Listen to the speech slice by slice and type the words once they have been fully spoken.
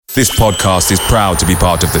This podcast is proud to be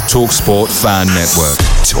part of the TalkSport Fan Network.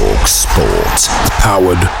 TalkSport.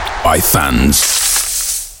 Powered by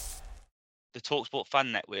fans. The TalkSport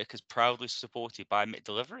Fan Network is proudly supported by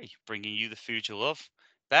McDelivery, bringing you the food you love.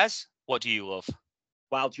 Bez, what do you love?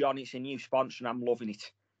 Well, John, it's a new sponsor and I'm loving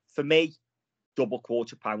it. For me, double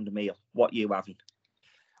quarter pounder meal. What are you having?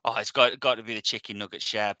 Oh, it's got to be the chicken nugget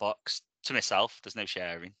share box. To myself, there's no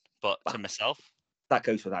sharing, but to myself. That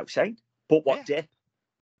goes without saying. But what dip?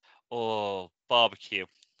 Oh, barbecue.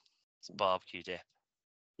 It's a barbecue dip.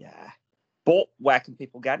 Yeah. But where can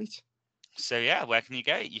people get it? So, where can you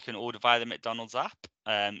get it? You can order via the McDonald's app.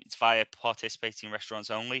 It's via participating restaurants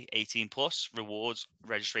only, 18 plus, rewards,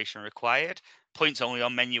 registration required, points only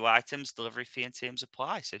on menu items, delivery fee and terms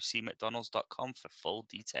apply. So see mcdonalds.com for full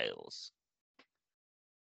details.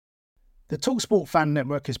 The TalkSport Fan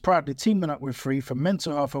Network is proudly teaming up with Free for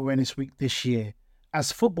Mental Health Awareness Week this year. As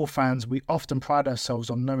football fans, we often pride ourselves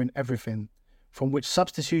on knowing everything, from which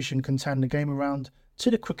substitution can turn the game around to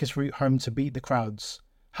the quickest route home to beat the crowds.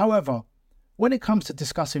 However, when it comes to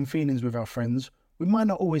discussing feelings with our friends, we might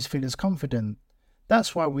not always feel as confident.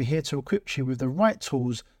 That's why we're here to equip you with the right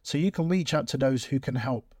tools so you can reach out to those who can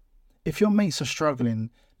help. If your mates are struggling,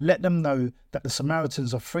 let them know that the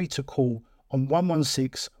Samaritans are free to call on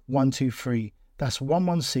 116 123. That's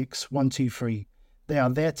 116 123. They are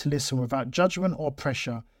there to listen without judgment or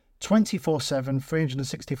pressure, 24/7,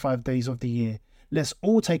 365 days of the year. Let's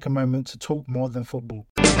all take a moment to talk more than football.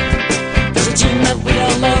 There's a team that we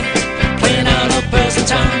all love, playing out of Person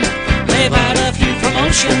Town. They've had a few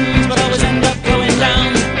promotions, but always end up going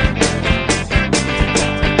down.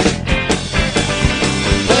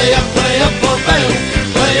 Play up for Vale.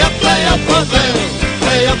 Play up for Vale.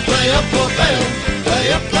 Play up for Vale. Play up for Vale.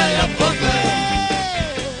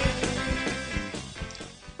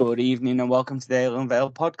 Good evening and welcome to the Ale and Vale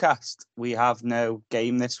podcast. We have no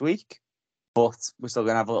game this week, but we're still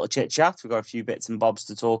going to have a little chit chat. We've got a few bits and bobs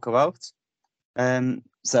to talk about.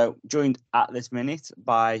 So joined at this minute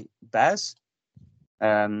by Bez.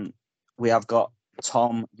 We have got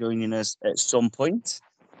Tom joining us at some point.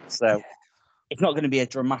 So it's not going to be as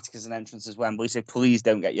dramatic as an entrance as Wembley, so please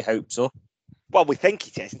don't get your hopes up. Well, we think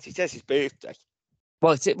it isn't. It is his birthday.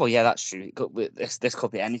 Well, yeah, that's true. This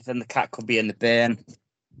could be anything. The cat could be in the bin.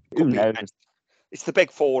 Who knows? It's the big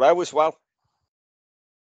 4-0 as well.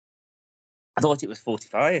 I thought it was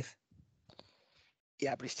 45.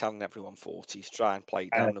 Yeah, but he's telling everyone 40. He's trying to play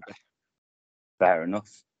it down a bit. Fair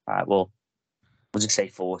enough. All right, well, we'll just say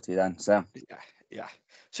 40 then. So Yeah.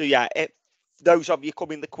 So, if those of you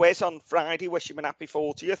coming the quiz on Friday, wish him an happy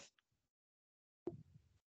 40th.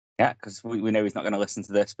 Yeah, because we know he's not going to listen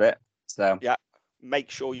to this bit. So yeah,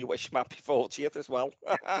 make sure you wish him happy 40th as well.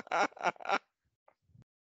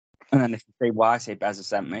 And then if you say why, say Bez has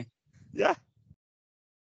sent me. Yeah.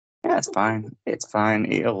 Yeah, it's fine. It's fine.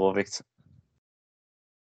 He'll love it.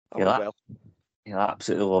 He'll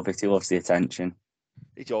absolutely love it. He loves the attention.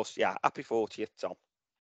 He does, yeah. Happy 40th, Tom.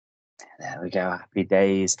 There we go. Happy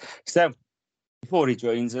days. So, before he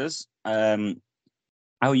joins us, how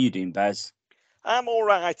are you doing, Bez? I'm all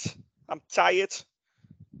right. I'm tired.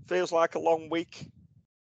 Feels like a long week.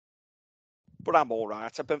 But I'm all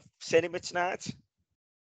right. I've been cinema tonight.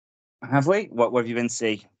 Have we? What have you been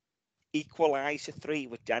see? Equalizer 3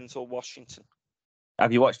 with Denzel Washington.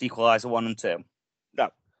 Have you watched Equalizer 1 and 2?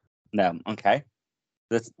 No. Okay.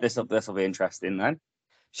 This will be interesting then.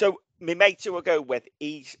 So my mate who I go with,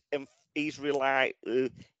 he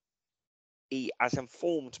has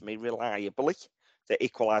informed me reliably that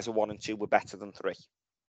Equalizer 1 and 2 were better than 3.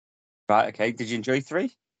 Right. Okay. Did you enjoy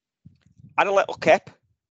 3? Had a little kip.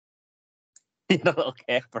 A little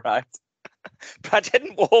kip, right? But I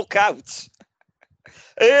didn't walk out.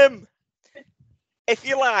 If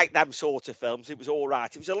you like them sort of films, it was all right.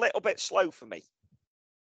 It was a little bit slow for me.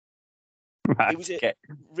 Right, it was a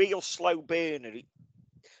real slow burner. It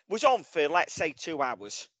was on for, let's say, 2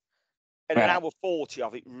 hours. And an hour 40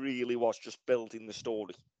 of it really was just building the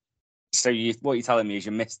story. So what you're telling me is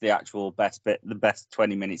you missed the actual best bit, the best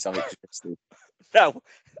 20 minutes of it. No,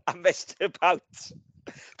 I missed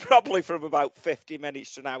probably from about 50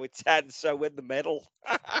 minutes to an hour 10, so in the middle.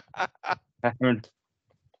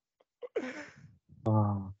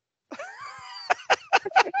 Oh.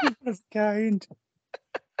 That's kind.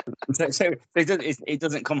 So it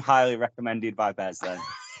doesn't come highly recommended by Bez then?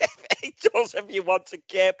 It does if you want to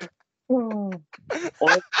kip. Oh.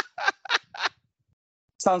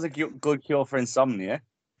 Sounds like a good cure for insomnia.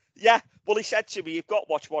 Yeah, well, he said to me, you've got to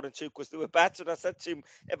watch 1 and 2 because they were better. And I said to him,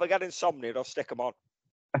 if I get insomnia, I'll stick them on.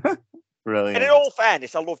 Brilliant. And in all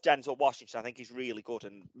fairness, I love Denzel Washington. I think he's really good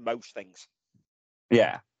in most things.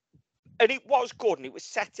 Yeah. And it was good, and it was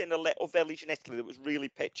set in a little village in Italy that was really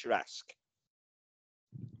picturesque.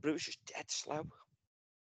 But it was just dead slow.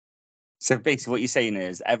 So basically, what you're saying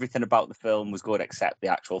is everything about the film was good except the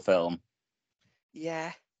actual film.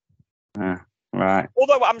 Yeah. Right.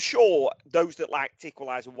 Although I'm sure those that liked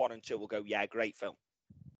Equalizer 1 and 2 will go, yeah, great film.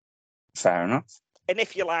 Fair enough. And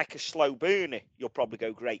if you like a slow burner, you'll probably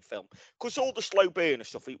go, great film. Because all the slow burner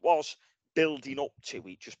stuff, it was building up to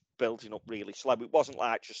it, just building up really slow. It wasn't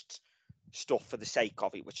like just stuff for the sake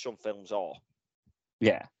of it, which some films are.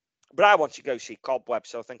 Yeah. But I want to go see Cobweb,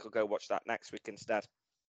 so I think I'll go watch that next week instead.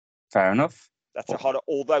 Fair enough. That's a horror.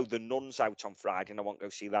 Although The Nun's out on Friday, and I won't go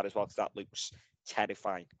see that as well because that looks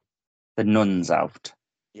terrifying. The Nun's out.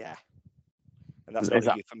 Yeah. And that's Is not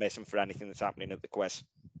that- a euphemism for anything that's happening at the quiz.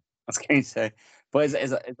 I was going to say, but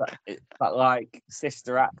is that like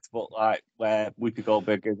Sister Act, but like where Whoopi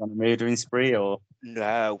Goldberg goes on a murdering spree, or?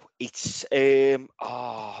 No, it's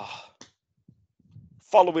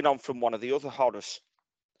following on from one of the other horrors.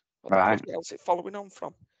 What Right. the bloody hell's it following on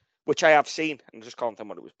from? Which I have seen, and I just can't think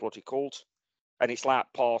what it was bloody called. And it's like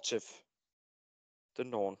part of The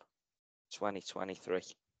Nun 2023.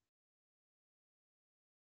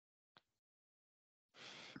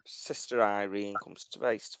 Sister Irene comes to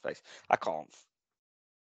face. I can't.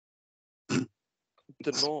 The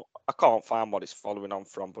Nun. I can't find what it's following on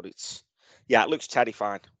from, but it's it looks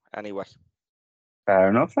terrifying. Anyway, Fair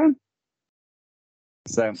enough then.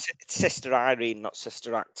 So it's Sister Irene, not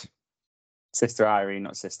Sister Act. Sister Irene,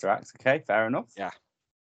 not Sister Act. Okay, fair enough. Yeah.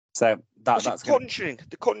 So Was that's it Conjuring?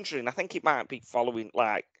 The Conjuring. I think it might be following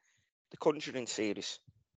like the Conjuring series.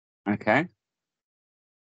 okay.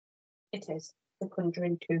 It is. The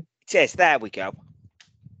Conjuring 2. It is. There we go.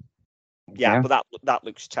 Yeah, Yeah. but that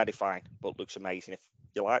looks terrifying, but looks amazing if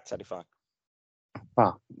you like terrifying.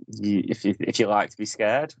 Well, if you like to be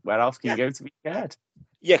scared, where else can you go to be scared?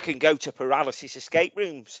 You can go to Paralysis escape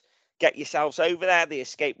rooms. Get yourselves over there. The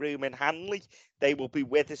escape room in Hanley. They will be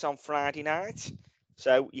with us on Friday night.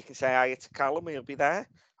 So you can say hi to Callum. He'll be there.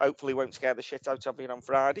 Hopefully, he won't scare the shit out of you on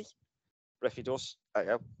Friday. But if he does, I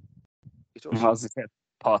hope he does. Well, it's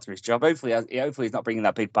part of his job. Hopefully he's not bringing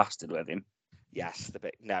that big bastard with him. Yes,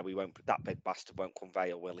 we won't. That big bastard won't come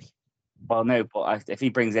Vale, will he? Well, no, but if he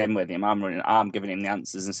brings him with him, I'm giving him the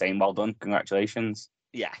answers and saying, well done, congratulations.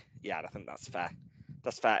 Yeah, I think that's fair.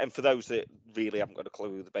 That's fair. And for those that really haven't got a clue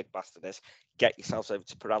who the big bastard is, get yourselves over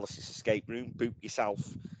to Paralysis Escape Room, boot yourself,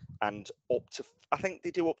 and up to, I think they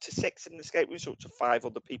do up to 6 in the escape room, so up to 5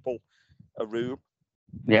 other people a room.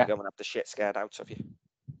 Yeah. Go and have the shit scared out of you.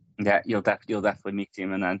 Yeah, you'll definitely meet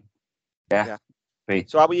him, and then yeah.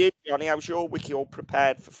 So how are you, Johnny? How's your wiki? All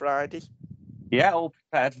prepared for Friday? Yeah, all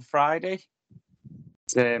prepared for Friday.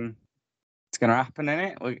 It's going to happen,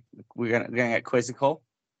 innit? We're going to get quizzical.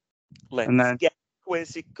 Let's then- get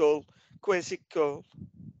quizzical.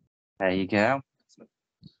 There you go.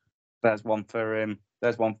 There's one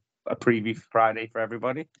a preview for Friday for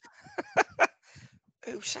everybody.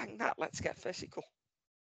 Who sang that? Let's get physical.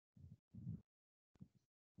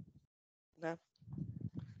 No.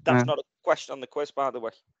 That's not a question on the quiz, by the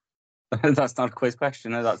way. That's not a quiz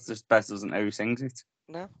question. No, that's just Bez doesn't know who sings it.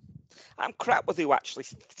 No. I'm crap with who actually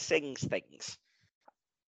sings things.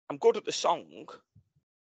 I'm good at the song,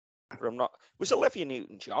 but I'm not. Was Olivia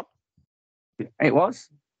Newton-John? It was.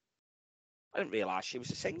 I didn't realise she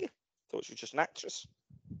was a singer. Thought she was just an actress.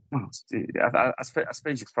 Well, I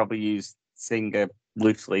suppose you could probably use singer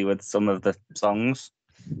loosely with some of the songs.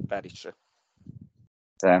 Very true.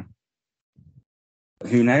 So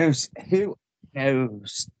who knows? Who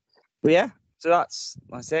knows? But yeah, so that's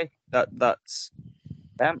I say that's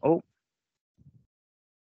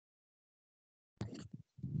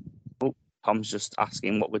Tom's just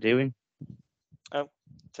asking what we're doing.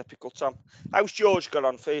 Typical Tom. How's George got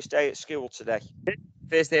on first day at school today?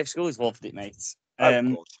 First day of school, he's loved it, mate.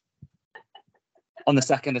 Good. On the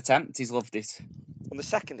second attempt, he's loved it. On the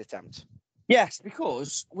second attempt? Yes,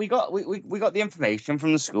 because we got the information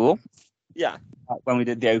from the school. Yeah. When we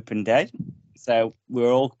did the open day. So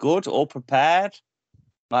we're all good, all prepared.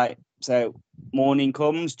 Like, so morning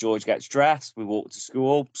comes, George gets dressed, we walk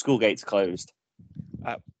to school gates closed.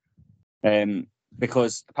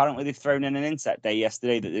 Because apparently they've thrown in an inset day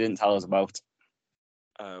yesterday that they didn't tell us about.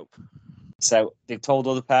 Oh. So they've told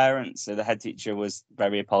all the parents, so the head teacher was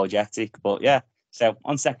very apologetic. But yeah, so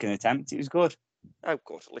on second attempt, it was good. Oh,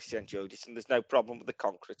 good. At least you enjoyed it, and there's no problem with the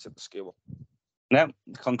concrete at the school. No,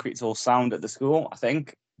 the concrete's all sound at the school, I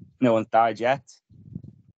think. No one's died yet.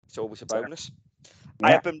 It's always a bonus. Yeah.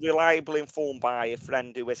 I have been reliably informed by a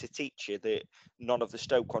friend who is a teacher that none of the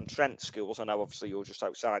Stoke-on-Trent schools, I know obviously you're just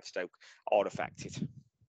outside Stoke, are affected.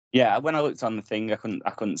 Yeah, when I looked on the thing, I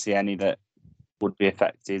couldn't see any that would be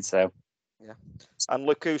affected. So And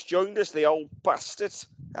look who's joined us, the old bastard.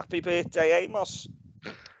 Happy birthday, Amos.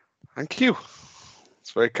 Thank you.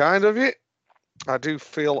 It's very kind of you. I do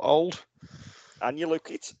feel old. And you look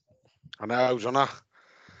it. I know, don't I? I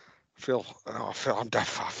feel I'm dead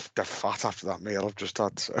fat after that meal I've just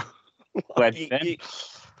had. So where have you been?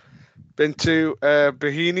 been to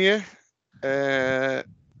Bohemia,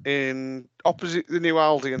 in opposite the new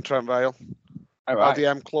Aldi in Trent Vale. All right.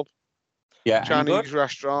 RDM Club. Yeah, any Chinese good?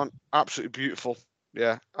 restaurant. Absolutely beautiful.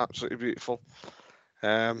 Yeah, absolutely beautiful.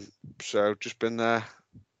 So just been there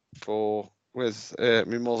with my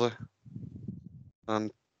mother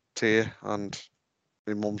and Tia and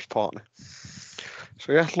my mum's partner.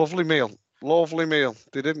 So yeah, lovely meal.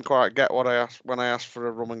 They didn't quite get what I asked when I asked for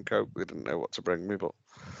a rum and coke. They didn't know what to bring me, but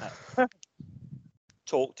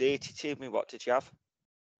Talk dirty to me. What did you have?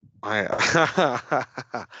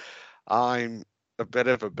 I'm a bit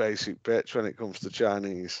of a basic bitch when it comes to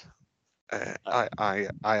Chinese. I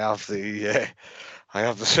have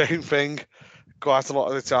the same thing quite a lot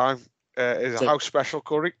of the time. Is a house special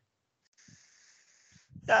curry.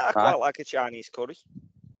 Yeah, I quite like a Chinese curry.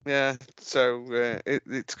 Yeah, so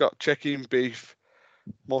it's got chicken, beef,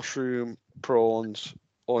 mushroom, prawns,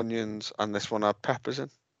 onions, and this one had peppers in.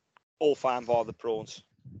 All fine bar the prawns.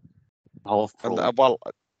 Whole And prawn.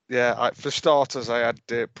 for starters, I had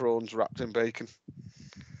prawns wrapped in bacon.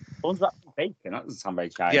 Prawns wrapped in bacon. That doesn't sound very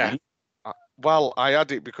Chinese. Yeah. Well, I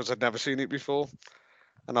had it because I'd never seen it before,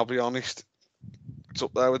 and I'll be honest, it's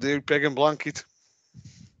up there with the pig and blanket.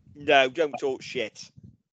 No, don't talk shit.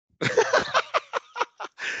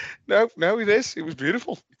 No, it is. It was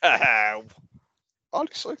beautiful. Oh.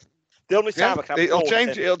 Honestly, The only time I can have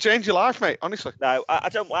prawns it'll change your life, mate. Honestly. No, I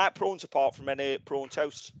don't like prawns apart from any prawn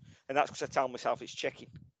toast, and that's because I tell myself it's chicken.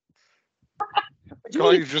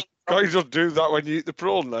 Can't you just do that when you eat the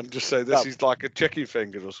prawn then? Just say this is like a chicken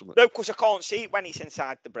finger or something. No, because I can't see it when it's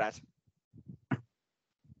inside the bread.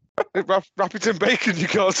 Wrap it in bacon, you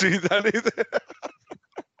can't see it then either.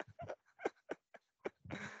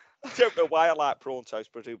 I don't know why I like prawn toast,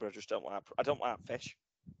 but I just don't like. I don't like fish.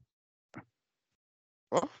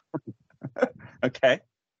 What? Okay.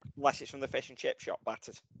 Unless it's from the fish and chip shop,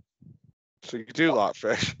 battered. So you do like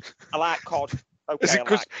fish? I like cod. Okay,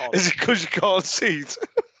 Is it because you can't see it?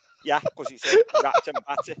 Yeah, because it's wrapped in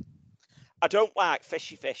batter. I don't like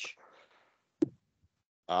fishy fish.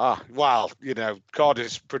 Ah, well, cod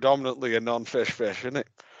is predominantly a non-fish fish, isn't it?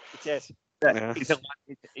 It is. Yeah.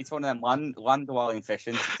 It's one of them land-dwelling fish,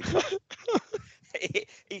 isn't it?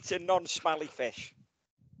 It's a non-smelly fish.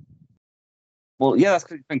 Well, yeah, that's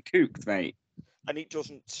because it's been cooked, mate. And it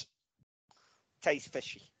doesn't taste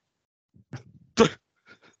fishy.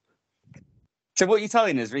 So what you're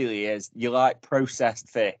telling us really is you like processed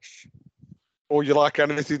fish. Or you like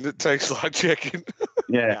anything that tastes like chicken.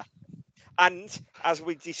 Yeah. And as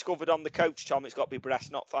we discovered on the coach, Tom, it's got to be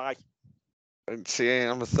breast, not thigh. And see,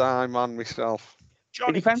 I'm a thigh man myself.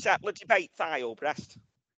 Johnny, depends. settle a debate, thigh or breast?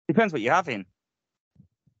 Depends what you're having.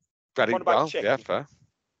 Very What about well, chicken? yeah, fair.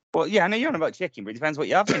 Well, yeah, I know you're on about chicken, but it depends what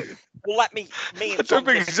you're having. Well, me I and don't Tom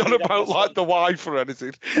think he's on disagreed about this like one. the wife or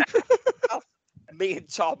anything. Me and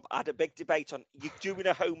Tom had a big debate on you doing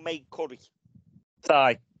a homemade curry.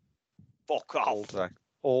 Thigh. Fuck off.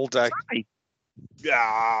 All day. Thigh.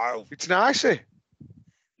 No. It's nice, eh?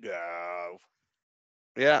 No.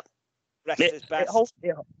 Yeah. Breast is best.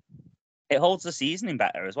 It holds the seasoning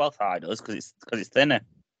better as well. Thigh does because it's thinner.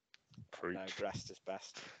 No, breast is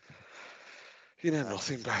best. You know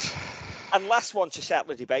nothing bad. And last one to settle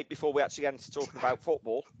the debate before we actually get into talking about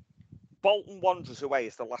football. Bolton Wanderers away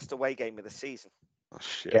is the last away game of the season. Oh,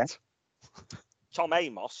 shit. Yeah. Tom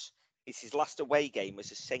Amos is his last away game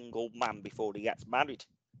as a single man before he gets married.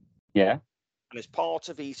 Yeah. And as part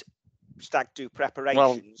of his stag do Well,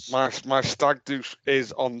 preparations. my stag do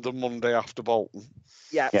is on the Monday after Bolton.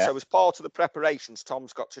 Yeah, so as part of the preparations,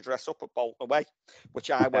 Tom's got to dress up at Bolton away,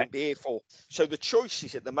 which I won't be here for. So the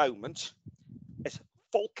choices at the moment is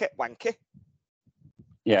full kit wanky,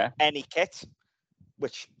 Yeah. any kit,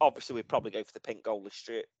 which obviously we'd probably go for the pink goalie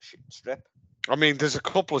strip. I mean, there's a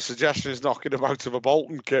couple of suggestions knocking about of a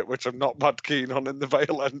Bolton kit, which I'm not mad keen on in the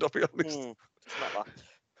Vale end, I'll be honest. It's not that.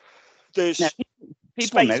 There's Yeah,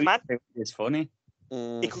 people know Spaceman. it's funny.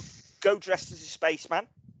 He could go dressed as a spaceman,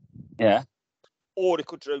 Yeah. or he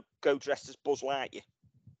could go dressed as Buzz Lightyear.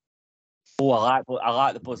 Oh, I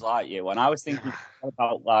like the Buzz Lightyear one. I was thinking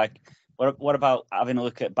about what about having a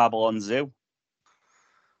look at Babylon Zoo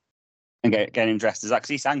and getting him dressed as that? Because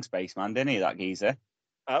he sang Spaceman, didn't he? That geezer.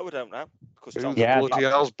 Oh, I don't know. Because Who Tom, the bloody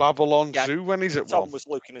hell's Babylon Yeah, Zoo when he's at Tom one? was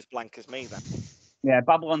looking as blank as me then. Yeah,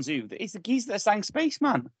 Babylon Zoo. He's the geezer that sang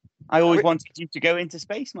Spaceman. I always wanted you to go into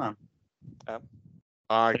Spaceman.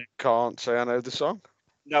 I can't say I know the song.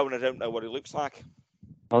 No, and I don't know what it looks like.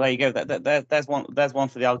 Well, there you go. There's one. There's one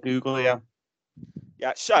for the old Google. Yeah.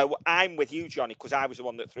 Yeah, so I'm with you, Johnny, because I was the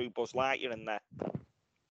one that threw Buzz Lightyear in there.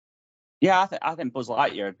 Yeah, I think Buzz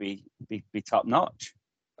Lightyear would be top notch.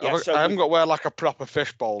 Yeah, I haven't got to wear like a proper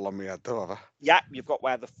fish bowl on my head, though, have I? Yeah, you've got to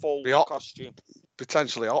wear the full Be hot. costume.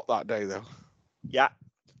 Potentially hot that day, though. Yeah,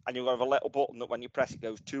 and you've got to have a little button that when you press it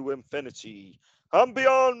goes to infinity and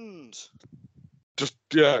beyond.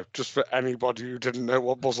 Just for anybody who didn't know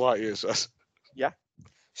what Buzz Lightyear says. Yeah.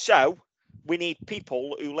 So we need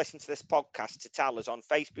people who listen to this podcast to tell us on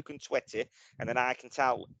Facebook and Twitter, and then I can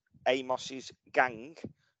tell Amos's gang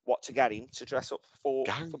what to get him to dress up for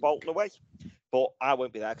Bolton away. But I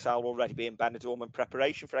won't be there because I'll already be in Benidorm in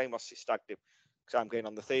preparation for Amos's stag do, because I'm going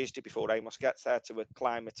on the Thursday before Amos gets there to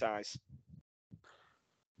acclimatise.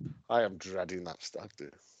 I am dreading that stag do.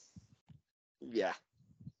 Yeah.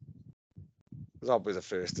 Because I'll be the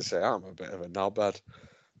first to say I'm a bit of a knobhead.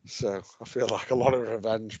 So I feel like a lot of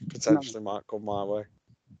revenge potentially might come my way.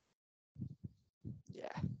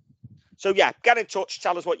 Yeah. So yeah, get in touch.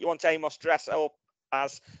 Tell us what you want Amos dress up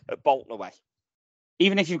as at Bolton away.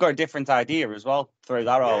 Even if you've got a different idea as well, throw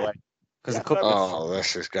that our way. Because it could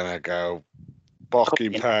this is gonna go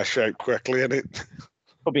bocking pear-shaped quickly, isn't it?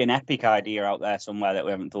 Could be an epic idea out there somewhere that we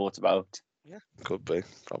haven't thought about. Yeah, could be.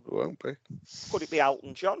 Probably won't be. Could it be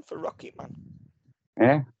Elton John for Rocket Man?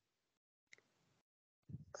 Yeah.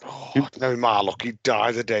 Oh, no, my luck, he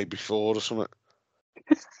died the day before or something.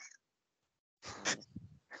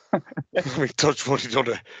 I mean, touch wood, he done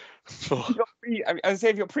it. I say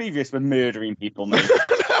if you're previous with murdering people, mate.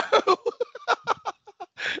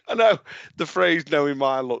 I know the phrase "knowing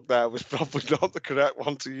my luck" there was probably not the correct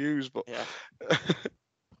one to use, but yeah.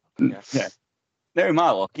 Knowing my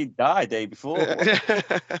luck, he died the day before.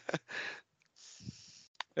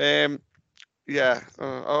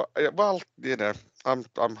 Well, you know,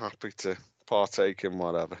 I'm happy to partake in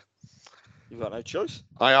whatever. You've got no choice.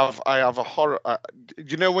 I have a horror.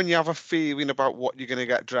 You know when you have a feeling about what you're going to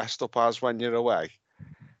get dressed up as when you're away.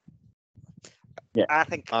 Yeah, I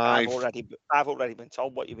think I've already been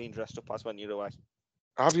told what you've been dressed up as when you're away.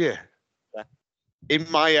 Have you? Yeah. In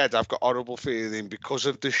my head, I've got horrible feeling because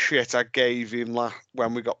of the shit I gave him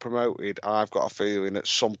when we got promoted. I've got a feeling at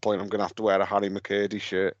some point I'm going to have to wear a Harry McCurdy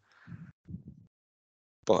shirt,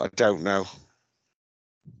 but I don't know.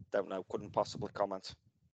 Don't know. Couldn't possibly comment.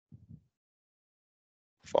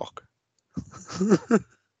 Fuck.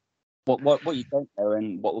 What you don't know,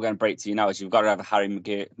 and what we're going to break to you now is you've got to have a Harry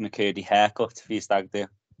McCurdy haircut for your stag do.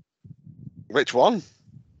 Which one?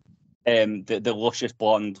 The luscious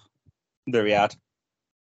blonde that he had.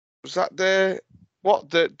 Was that the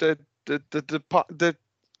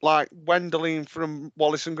like Wendeline from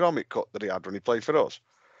Wallace and Gromit cut that he had when he played for us?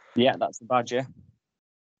 Yeah, that's the badge. Yeah.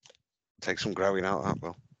 Takes some growing out, that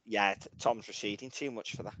will. Yeah, Tom's receding too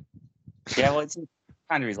much for that. Yeah, well, it's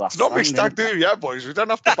kind of his last. It's not me stag do yet, boys. We don't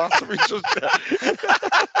have to batter each other.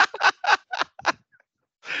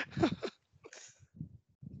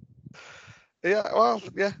 Yeah, well,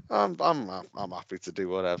 yeah, I'm happy to do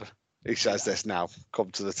whatever. He says this now. Come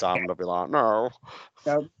to the time, and I'll be like, no,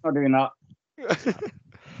 not doing that.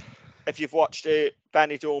 If you've watched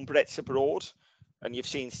Benidorm Brits Abroad and you've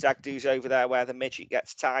seen stag do's over there where the midget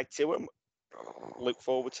gets tied to him, look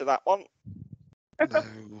forward to that one.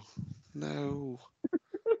 No.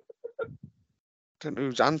 Don't know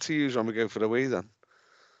who's anti use when we go for the wee then.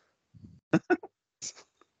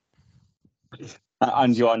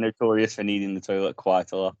 And you are notorious for needing the toilet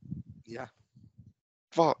quite a lot. Yeah.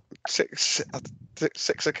 What? Six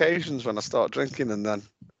occasions when I start drinking, and then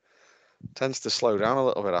tends to slow down a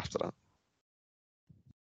little bit after that.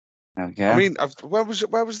 Okay. I mean, where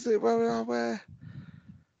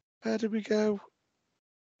did we go?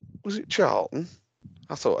 Was it Charlton?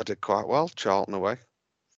 I thought I did quite well, Charlton away.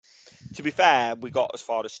 To be fair, we got as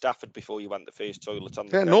far as Stafford before you went the first toilet on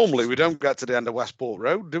the coast. Normally we don't get to the end of Westport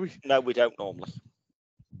Road, do we? No, we don't normally.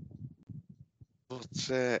 But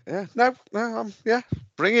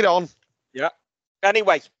bring it on. Yeah.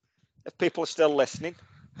 Anyway, if people are still listening.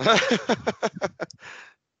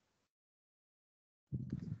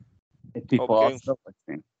 If people are still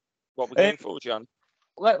listening. What we're going for, John?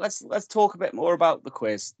 Let's talk a bit more about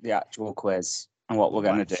the actual quiz, and what we're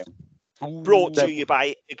going to do. Brought to you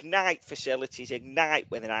by Ignite Facilities,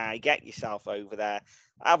 Ignite with an I. Get yourself over there.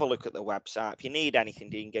 Have a look at the website. If you need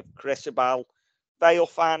anything, you can give Chris a bell. Vale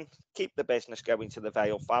fan, keep the business going to the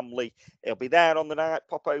Vale family. He'll be there on the night.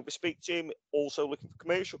 Pop over, speak to him. Also looking for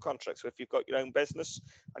commercial contracts. So if you've got your own business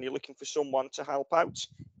and you're looking for someone to help out,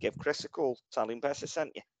 give Chris a call. Tell him Bessa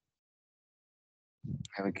sent you.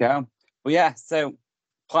 There we go. Well, yeah, so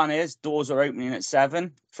plan is doors are opening at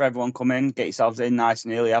 7 for everyone. Come in, get yourselves in nice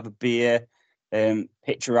and early, have a beer.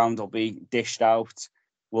 Picture round will be dished out.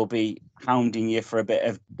 We'll be hounding you for a bit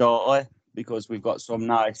of data because we've got some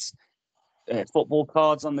nice football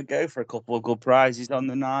cards on the go for a couple of good prizes on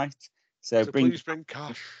the night. So please bring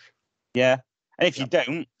cash. Yeah. And if you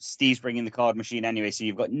don't, Steve's bringing the card machine anyway, so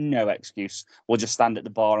you've got no excuse. We'll just stand at the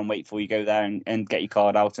bar and wait for you to go there and get your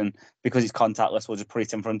card out. And because it's contactless, we'll just put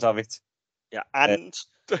it in front of it. Yeah, and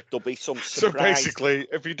there'll be some surprise. So basically,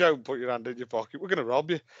 if you don't put your hand in your pocket, we're going to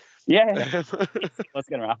rob you. Yeah. What's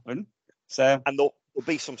going to happen? So, and there'll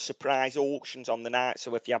be some surprise auctions on the night.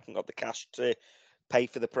 So if you haven't got the cash to pay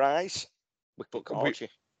for the prize, we put cards you.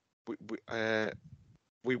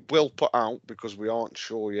 We will put out, because we aren't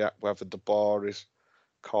sure yet whether the bar is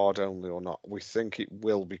card only or not. We think it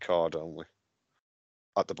will be card only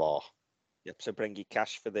at the bar. Yep. So bring your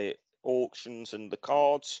cash for the auctions and the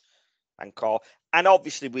cards and card. And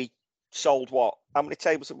obviously we sold what? How many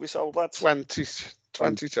tables have we sold, lads?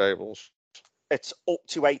 20 tables. It's up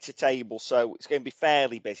to 80 tables, so it's going to be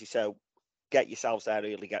fairly busy. So get yourselves there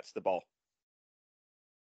early, get to the bar.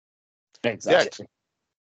 Exactly.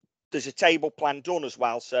 There's a table plan done as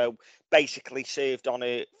well. So basically served on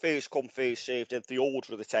a first come, first served at the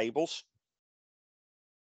order of the tables.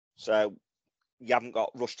 So you haven't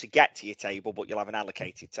got rush to get to your table, but you'll have an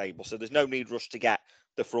allocated table. So there's no need rush to get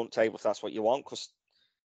the front table if that's what you want, because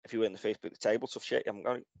if you were in the first bit of the table, tough shit, you haven't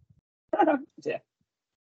got it. Yeah.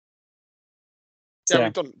 Yeah,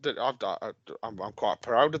 we've done. I'm quite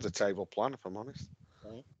proud of the table plan, if I'm honest.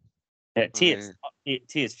 Yeah,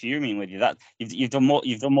 Tia's fuming with you. That you've done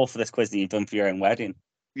more for this quiz than you've done for your own wedding.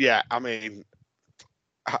 Yeah, I mean,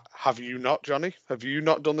 have you not, Johnny? Have you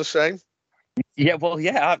not done the same? Yeah, well,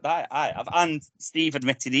 yeah, I have, and Steve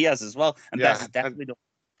admitted he has as well, and Bess has definitely done.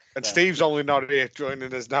 And Steve's only not here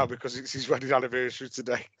joining us now because it's his wedding anniversary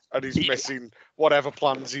today, and he's missing whatever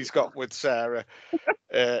plans he's got with Sarah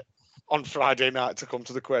on Friday night to come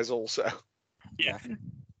to the quiz also. Yeah.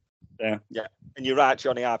 Yeah, and you're right,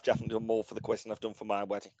 Johnny. I've definitely done more for the quiz than I've done for my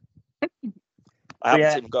wedding. I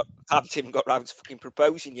haven't even got round to fucking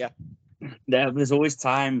proposing yet. Yeah, there's always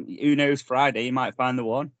time. Who knows? Friday, you might find the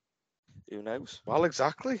one. Who knows? Well,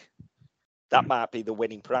 exactly. That might be the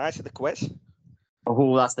winning prize of the quiz.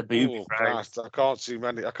 Oh, that's the booby prize. I can't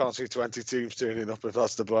see 20 teams turning up if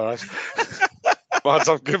that's the prize. might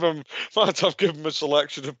have given them a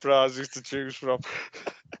selection of prizes to choose from.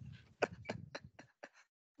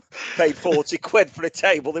 Paid 40 quid for a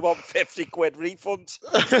table, they want 50 quid refund.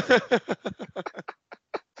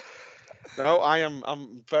 No,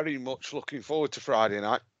 I'm very much looking forward to Friday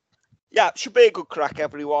night. Yeah, it should be a good crack,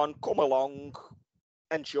 everyone. Come along,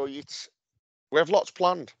 enjoy it. We have lots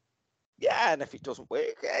planned. Yeah, and if it doesn't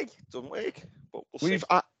work, it doesn't work.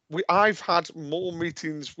 But I've had more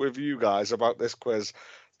meetings with you guys about this quiz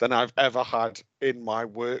than I've ever had in my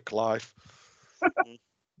work life.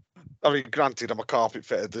 I mean, granted, I'm a carpet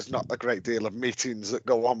fitter. There's not a great deal of meetings that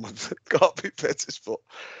go on with carpet fitters, but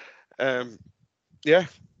yeah.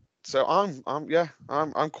 So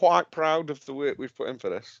I'm quite proud of the work we've put in for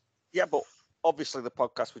this. Yeah, but obviously the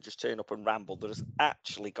podcast would just turn up and ramble. There has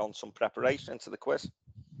actually gone some preparation into the quiz.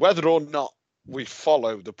 Whether or not we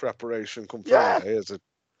follow the preparation come Friday is a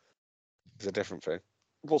different thing.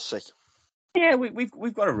 We'll see. Yeah,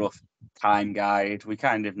 we've got a rough time guide. We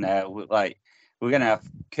kind of know, like, we're gonna have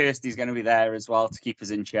Kirsty's going to be there as well to keep us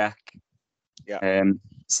in check. Yeah.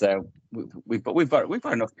 So we've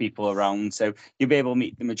got enough people around, so you'll be able to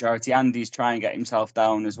meet the majority. Andy's trying to get himself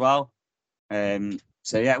down as well.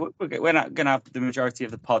 So yeah, we're not going to have the majority of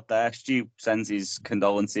the pod there. Stu sends his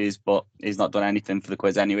condolences, but he's not done anything for the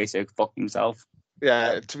quiz anyway, so fuck himself.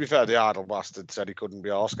 Yeah, to be fair, the idle bastard said he couldn't be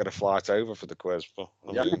asked to get a flight over for the quiz, but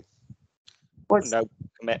I mean, no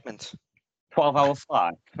commitment. 12-hour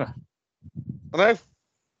flight. I know.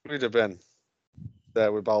 We'd have been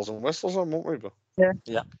there with bells and whistles on, wouldn't we? But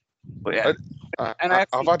yeah. But yeah.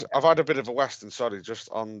 I've had a bit of a Western, sorry, just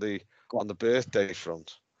on the birthday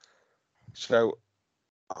front. So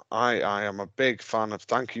I am a big fan of,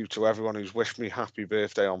 thank you to everyone who's wished me happy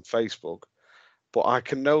birthday on Facebook. But I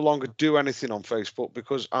can no longer do anything on Facebook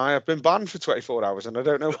because I have been banned for 24 hours and I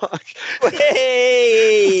don't know why.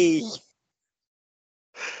 Hey!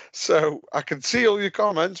 So I can see all your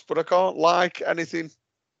comments, but I can't like anything,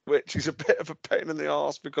 which is a bit of a pain in the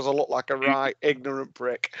arse because I look like a right ignorant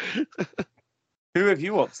prick. Who have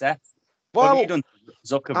you upset? What have Well, you done,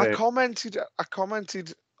 Zuckerberg? I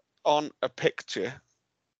commented on a picture.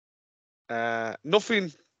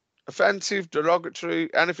 Nothing offensive,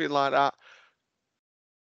 derogatory, anything like that.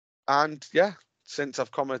 And yeah, since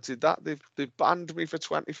I've commented that, they've banned me for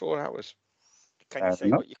 24 hours. Can you Fair say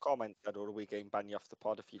enough. what you commented, or are we going to ban you off the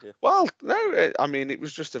pod if you do? Well, no, I mean, it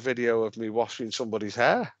was just a video of me washing somebody's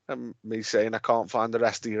hair and me saying I can't find the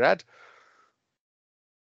rest of your head.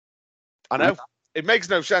 I know it makes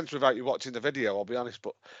no sense without you watching the video, I'll be honest,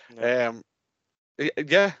 but No.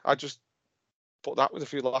 yeah, I just put that with a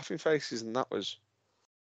few laughing faces, and that was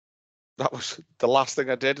the last thing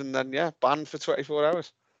I did, and then yeah, banned for 24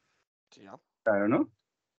 hours. Yeah. Fair enough.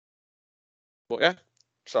 But yeah,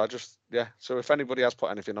 so so if anybody has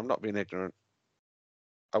put anything, I'm not being ignorant.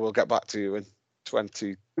 I will get back to you in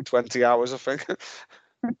 20 hours, I think.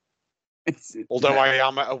 Although I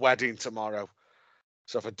am at a wedding tomorrow.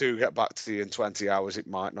 So if I do get back to you in 20 hours, it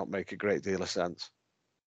might not make a great deal of sense.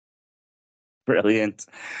 Brilliant.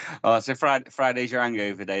 Oh, so Friday's your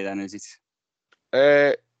hangover day then, is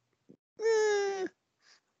it?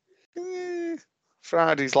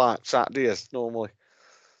 Friday's like Saturday is normally.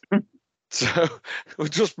 So we're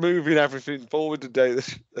just moving everything forward a day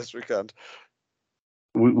this weekend.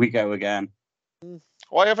 We go again.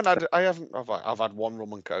 Well, I've had one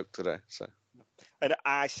rum and coke today. So. And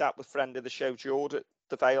I sat with friend of the show, George, at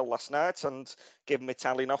the Vale last night and gave him a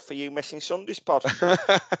telling off for you missing Sunday's pod.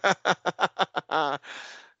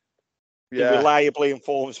 He reliably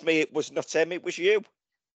informs me it was not him, it was you.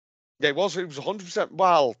 Yeah, it was 100%.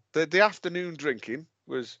 Well, the afternoon drinking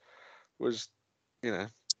was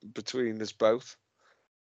between us both.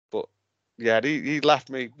 But yeah, he left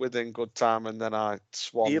me within good time, and then I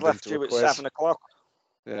swanmed into a quiz. He left you at 7 o'clock.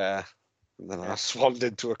 Yeah, and then I swanmed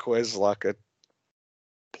into a quiz like a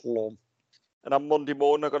plum. And on Monday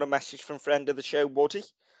morning, I got a message from friend of the show, Woody,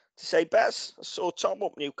 to say, Bez, I saw Tom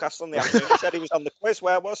up Newcastle in the afternoon. He said he was on the quiz.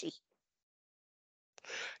 Where was he?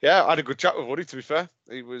 Yeah, I had a good chat with Woody, to be fair.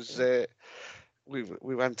 He was,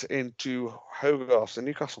 we went into Hogarth in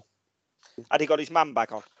Newcastle. Had he got his man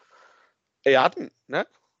bag on? He hadn't, no.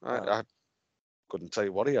 I couldn't tell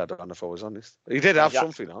you what he had on, if I was honest. He did have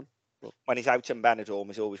something on. But... When he's out in Benidorm,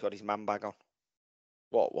 he's always got his man bag on.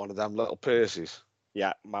 What, one of them little purses?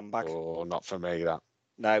 Yeah, man bag. Oh, not for me, that.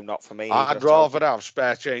 No, not for me. I'd rather have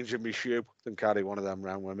spare change in my shoe than carry one of them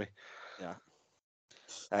around with me. Yeah.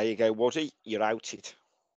 There you go, Woody. You're outed.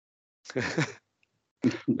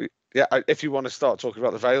 Yeah, if you want to start talking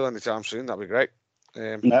about the Vale anytime soon, that'd be great.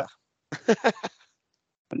 No.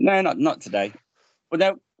 No, not today. But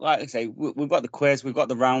no, like I say, we've got the quiz, we've got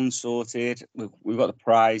the round sorted, we've got the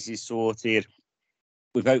prizes sorted,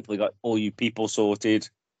 we've hopefully got all you people sorted.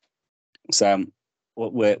 So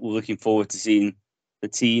we're looking forward to seeing the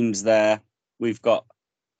teams there. We've got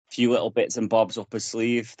a few little bits and bobs up a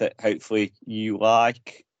sleeve that hopefully you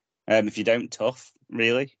like. If you don't, tough,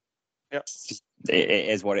 really. Yep. It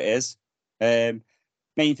is what it is.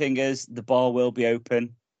 Main thing is the bar will be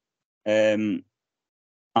open. I'm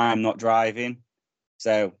not driving,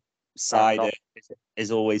 so cider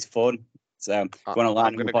is always fun. So if you want to line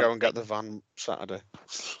I'm going to go and get the van Saturday.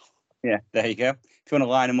 Yeah, there you go. If you want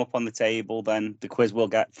to line them up on the table, then the quiz will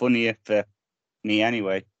get funnier for me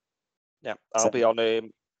anyway. Yeah, I'll be on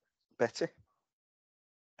Betty.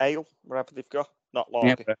 Ale, whatever they've got. Not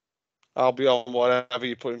lager. Yeah, I'll be on whatever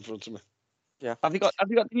you put in front of me. Yeah. Have you got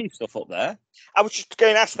the new stuff up there? I was just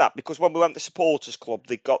going to ask that because when we went to the supporters club,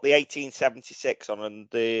 they got the 1876 on and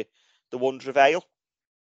the Wonder of Ale.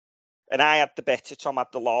 And I had the bitter, Tom had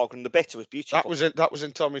the lager, and the bitter was beautiful. That was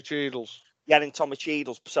in Tommy Cheadle's. Yeah, in Tommy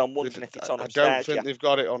Cheadle's. So I'm wondering if it's on upstairs. I don't think they've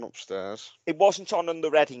got it on upstairs. It wasn't on in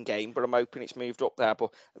the Reading game, but I'm hoping it's moved up there. But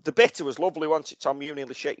the bitter was lovely, wasn't it, Tom? You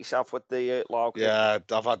nearly shit yourself with the lager. Yeah,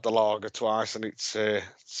 I've had the lager twice, and it's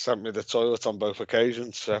sent me the toilet on both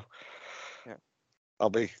occasions. So yeah.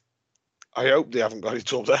 I hope they haven't got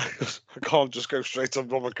it up there. I can't just go straight on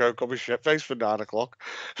rum and coke on my shit face for 9 o'clock.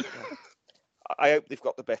 Yeah. I hope they've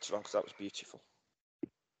got the bitter on because that was beautiful.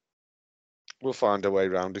 We'll find a way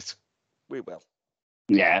around it. We will.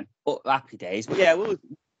 Yeah, but happy days. But yeah, we're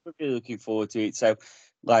really looking forward to it. So,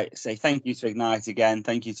 like I say, thank you to Ignite again.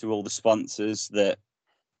 Thank you to all the sponsors that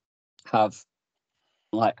have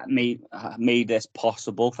made this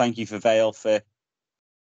possible. Thank you for Vale for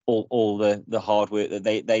all the hard work that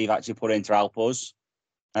they've actually put in to help us.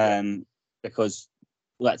 Because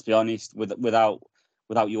let's be honest, without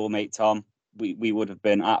your mate Tom, we would have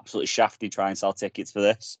been absolutely shafted trying to sell tickets for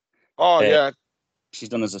this. Oh yeah. She's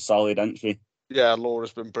done us a solid, hasn't she? Yeah,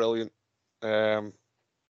 Laura's been brilliant. I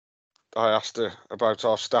asked her about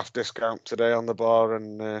our staff discount today on the bar,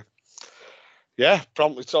 and Yeah,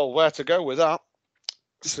 promptly told where to go with that.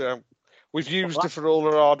 So we've used it for all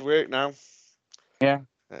her hard work now. Yeah.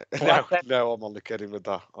 No, I'm only kidding with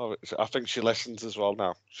that. I think she listens as well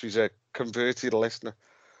now. She's a converted listener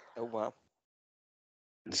Oh, wow.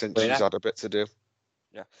 since But she's yeah. had a bit to do.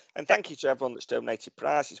 Yeah. And thank you to everyone that's donated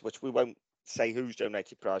prizes, which we won't say who's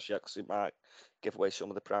donated prizes yet because it might give away some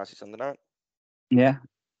of the prizes on the night. Yeah.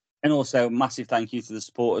 And also, massive thank you to the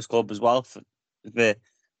Supporters Club as well for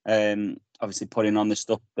obviously putting on the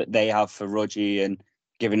stuff that they have for Rudgy and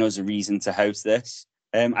giving us a reason to host this.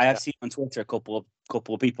 I have seen on Twitter a couple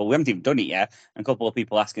of people, we haven't even done it yet, and a couple of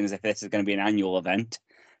people asking us if this is going to be an annual event.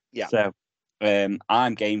 Yeah. So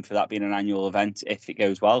I'm game for that being an annual event if it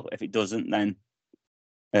goes well. If it doesn't, then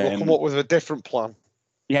We'll come up with a different plan.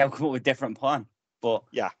 Yeah, we'll come up with a different plan. But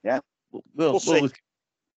yeah, we'll see.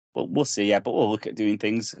 We'll see. Yeah, but we'll look at doing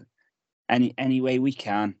things any way we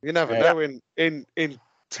can. You never know. In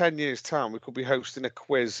 10 years' time, we could be hosting a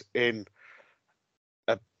quiz in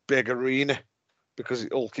a big arena because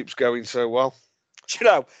it all keeps going so well. Do you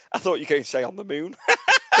know, I thought you were going to say on the moon.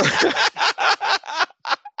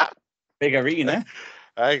 Big arena.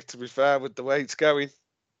 Hey, to be fair, with the way it's going.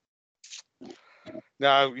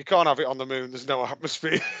 No, you can't have it on the moon. There's no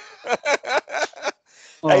atmosphere.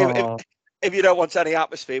 Hey, if you don't want any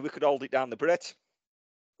atmosphere, we could hold it down the Brit.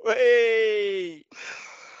 Hey!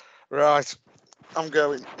 Right, I'm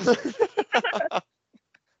going. But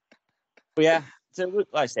yeah, so like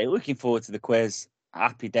I say, looking forward to the quiz.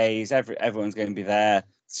 Happy days. Everyone's going to be there.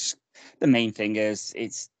 The main thing is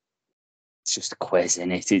it's just a quiz,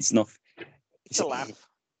 isn't it? It's not. It's a laugh.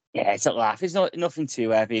 Yeah, it's a laugh. It's not nothing too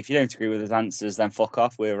heavy. If you don't agree with his answers, then fuck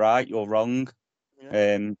off. We're right. You're wrong.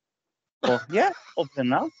 Yeah. But yeah, other than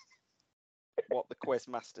that, what the quiz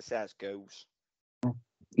master says goes.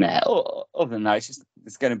 Nah, other than that,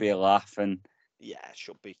 it's going to be a laugh, and yeah,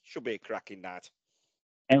 should be a cracking night.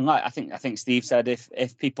 And like I think Steve said,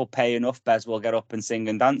 if people pay enough, Bez will get up and sing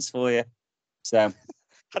and dance for you. So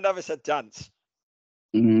I never said dance.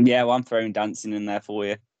 Yeah, well, I'm throwing dancing in there for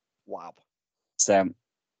you. Wow. So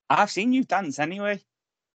I've seen you dance anyway.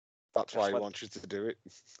 That's why he wants you to do it.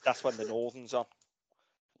 That's when the Northern's on.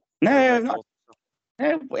 No, not.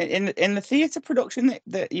 No, in the theatre production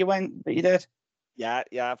that you did. Yeah,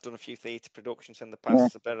 I've done a few theatre productions in the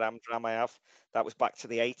past. A bit of drama I have. That was back to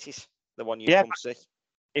the 80s. The one you come see.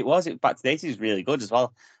 It was back to the 80s. Really good as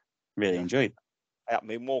well. Really enjoyed. I had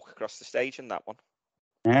moonwalk across the stage in that one.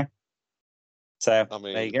 Yeah. So I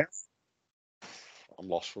mean, there you go. I'm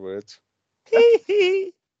lost for words.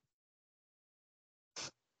 Good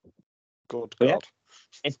God. Yeah.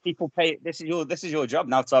 If people pay, this is your job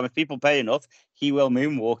now, Tom. If people pay enough, he will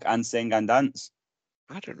moonwalk and sing and dance.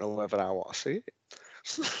 I don't know whether I want to see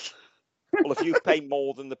it. Well, if you pay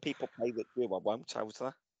more than the people pay that do, I won't. How's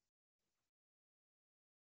that?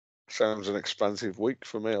 Sounds an expensive week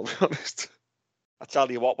for me, I'll be honest. I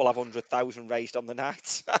tell you what, we'll have 100,000 raised on the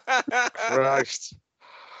night. Christ.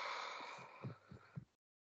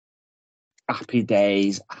 Happy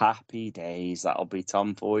days. That'll be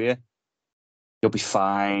Tom for you. You'll be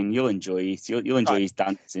fine. You'll enjoy it. You'll enjoy his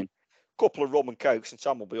dancing. Couple of rum and cokes, and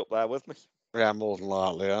Tom will be up there with me. Yeah, more than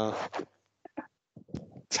likely, yeah.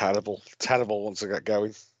 Terrible once I get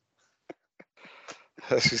going.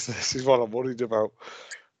 This is what I'm worried about.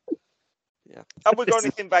 Yeah. Have we got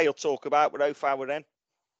anything Vale talk about with how far we're in?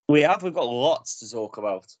 We've got lots to talk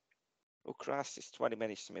about. Oh, Christ, it's 20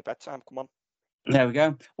 minutes to my bedtime. Come on. There we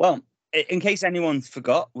go. Well, in case anyone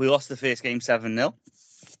forgot, we lost the first game 7-0.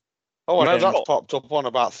 Oh, I know that's popped up on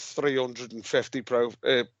about 350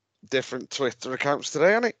 different Twitter accounts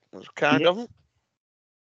today, hasn't it? That's kind of them.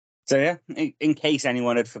 So, yeah, in case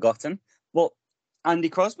anyone had forgotten. But Andy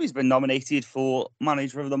Crosby's been nominated for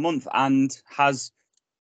Manager of the Month and has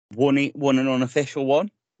won an unofficial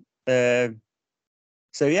one. So,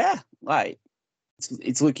 yeah, like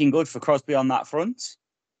it's looking good for Crosby on that front.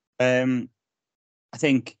 I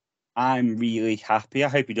think I'm really happy. I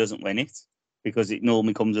hope he doesn't win it because it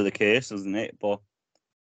normally comes with a curse, doesn't it? But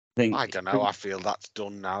I don't know. I feel that's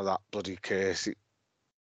done now, that bloody curse.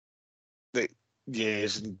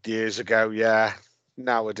 Years and years ago, yeah.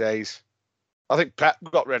 Nowadays, I think Pep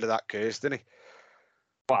got rid of that curse, didn't he?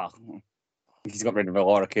 Well, he's got rid of a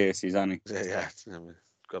lot of curses, hasn't he? Yeah.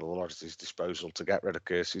 Got a lot at his disposal to get rid of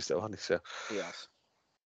curses, though, hasn't he? So, yes.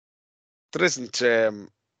 There isn't.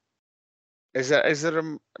 Is there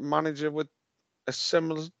a manager with a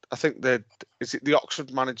similar? I think the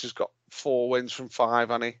Oxford manager's got 4 wins from 5,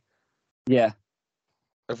 hasn't he? Yeah.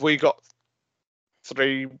 Have we got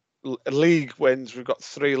 3 league wins? We've got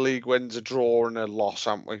 3 league wins, a draw, and a loss,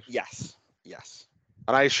 haven't we? Yes.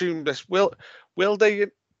 And I assume this will they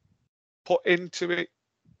put into it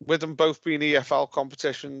with them both being EFL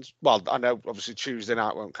competitions? Well, I know obviously Tuesday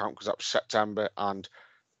night won't count because that was September, and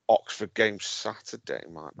Oxford game Saturday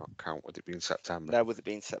might not count with it being September. No, with it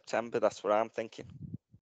being September, that's what I'm thinking.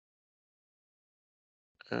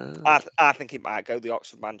 Uh, I think it might go the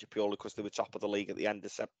Oxford manager purely because they were top of the league at the end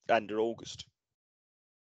of August.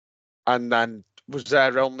 and then was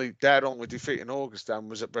their only defeat in August then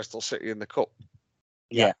was at Bristol City in the Cup,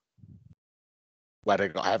 Yeah. where they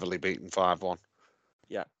got heavily beaten 5-1.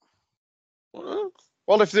 Yeah.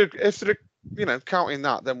 Well, if they're counting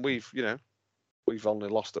that, then we've only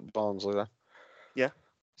lost at Barnsley then. Yeah.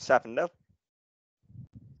 7-0.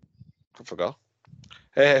 I forgot.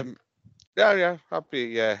 Yeah, I'd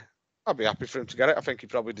be happy for him to get it. I think he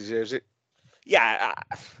probably deserves it. Yeah,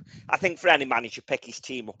 I think for any manager, pick his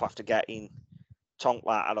team up after getting tonked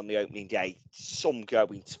like that on the opening day. Some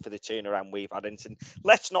going for the turnaround we've had. And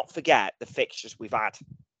let's not forget the fixtures we've had.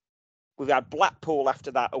 We've had Blackpool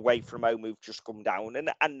after that away from home who've just come down.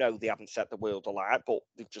 And I know they haven't set the world alight, but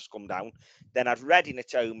they've just come down. Then had Reading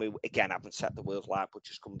at home who, again, haven't set the world alight, but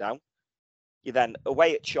just come down. You then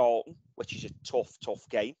away at Charlton, which is a tough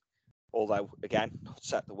game. Although, again, not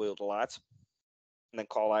set the world alight. And then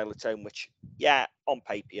Carlisle at home, which, yeah, on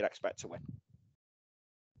paper, you'd expect to win.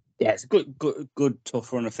 Yeah, it's a good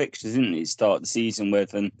tough run of fixtures, isn't it? To start the season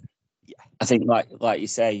with, and yeah, I think like you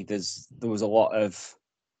say, there was a lot of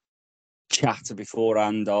chatter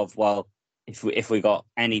beforehand of, well, if we got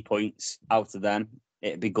any points out of them,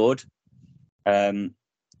 it'd be good. It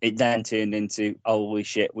then turned into, holy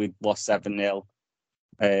shit, we've lost 7-0.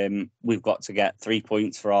 We've got to get 3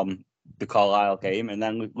 points from the Carlisle game, and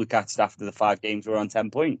then we catched after the 5 games we're on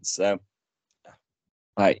 10 points. So,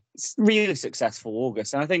 it's really successful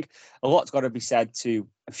August, and I think a lot's got to be said to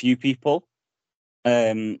a few people.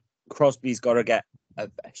 Crosby's got to get a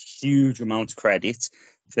huge amount of credit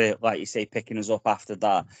for, like you say, picking us up after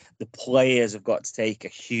that. The players have got to take a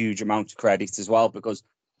huge amount of credit as well, because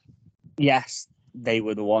yes, they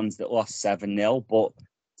were the ones that lost 7-0, but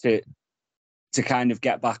to kind of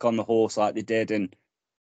get back on the horse like they did and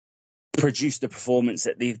produce the performance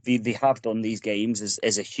that they have done these games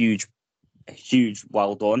is a huge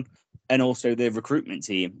well done. And also the recruitment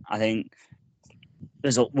team, I think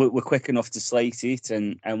we're quick enough to slate it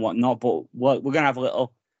and whatnot, but we're going to have a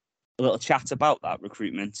little chat about that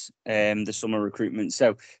recruitment, the summer recruitment.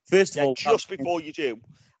 So first of all, just before you do,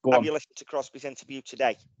 have you listened to Crosby's interview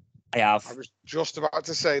today? I have. I was just about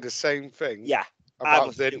to say the same thing. Yeah.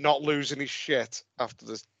 About not losing his shit after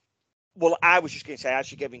this. Well, I was just going to say,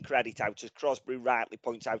 as you're giving credit out, as Crosby rightly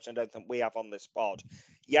points out, and I don't think we have on this pod,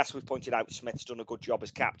 yes, we've pointed out Smith's done a good job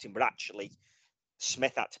as captain, but actually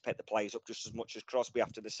Smith had to pick the players up just as much as Crosby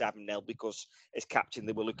after the 7-0 because as captain,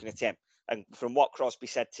 they were looking at him. And from what Crosby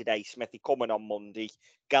said today, Smithy coming on Monday,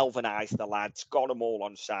 galvanised the lads, got them all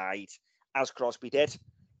on side, as Crosby did.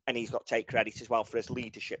 And he's got to take credit as well for his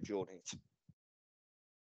leadership during it.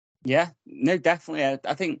 Yeah, no, definitely.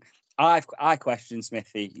 I think I question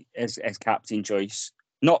Smithy as captain choice,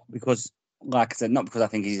 not because, like I said, not because I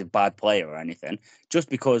think he's a bad player or anything, just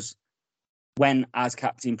because when as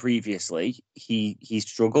captain previously he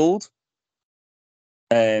struggled,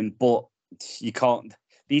 but you can't.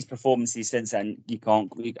 These performances since then, you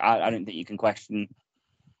can't. I don't think you can question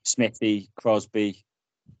Smithy, Crosby,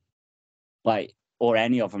 or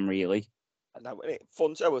any of them really. No,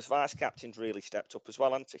 Funzo as vice captain's really stepped up as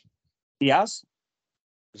well, hasn't he? He has.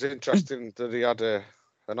 It's interesting that he had an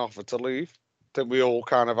offer to leave. That we all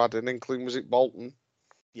kind of had an inkling. Was it Bolton?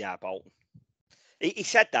 Yeah, Bolton. He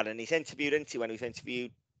said that in his interview, didn't he, when he was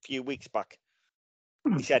interviewed a few weeks back.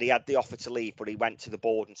 He said he had the offer to leave, but he went to the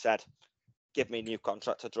board and said, give me a new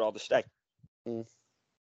contract, I'd rather stay. And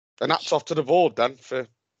that's off to the board then for...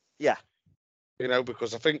 Yeah.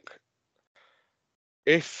 Because I think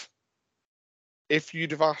if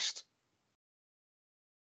you'd have asked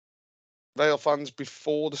Vale fans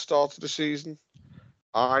before the start of the season,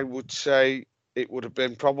 I would say it would have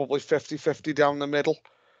been probably 50-50 down the middle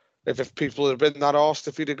if people had been that arsed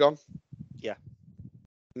if he'd have gone. Yeah.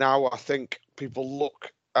 Now I think people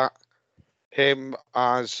look at him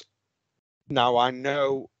as... Now I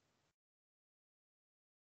know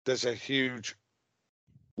there's a huge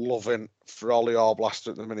loving for Ollie Arblaster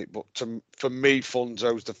at the minute, but for me,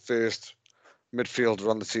 Funzo's the first midfielder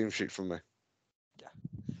on the team sheet for me. Yeah.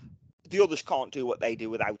 The others can't do what they do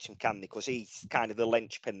without him, can they? Because he's kind of the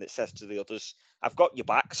linchpin that says to the others, I've got your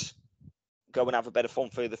backs. Go and have a bit of fun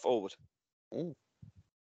further forward. Ooh.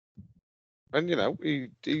 And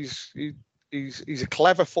he's a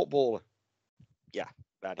clever footballer. Yeah.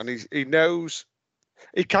 And he knows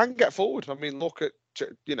he can get forward. I mean, look at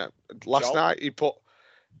last night he put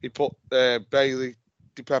He put Bailey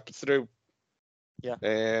DePepper through.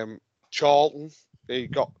 Yeah. Charlton, he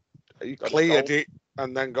cleared goal. it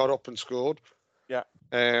and then got up and scored. Yeah.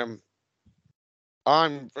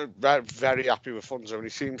 I'm very, very happy with Funzo, and he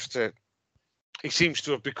seems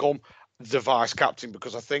to have become the vice captain,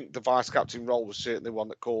 because I think the vice captain role was certainly one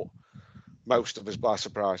that caught most of us by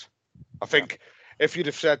surprise. I think if you'd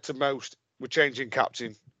have said to most, we're changing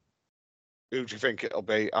captain, who do you think it'll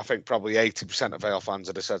be? I think probably 80% of Vale fans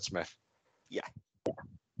would have said Smith. Yeah.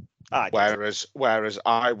 Whereas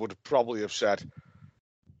I would probably have said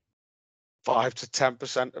 5 to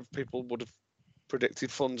 10% of people would have predicted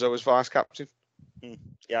Funzo as vice captain.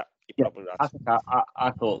 Yeah, you're probably right.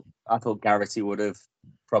 I think I thought Garrity would have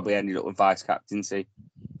probably ended up with vice captaincy.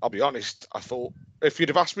 I'll be honest, I thought if you'd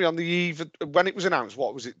have asked me on the eve when it was announced,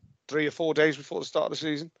 what was it, 3 or 4 days before the start of the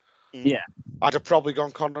season? Yeah. I'd have probably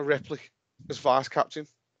gone Conor Ripley as vice captain.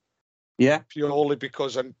 Yeah. Purely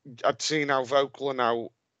because I'd seen how vocal and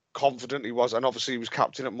how confident he was, and obviously he was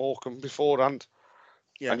captain at Morecambe beforehand.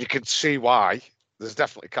 Yeah. And you could see why. There's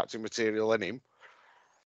definitely captain material in him.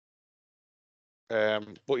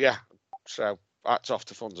 But yeah, so that's off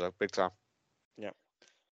to Funzo, big time. Yeah.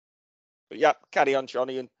 But yeah, carry on,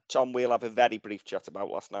 Johnny, and Tom, we'll have a very brief chat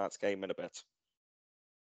about last night's game in a bit.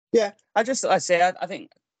 Yeah, I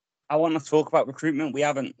think I want to talk about recruitment. We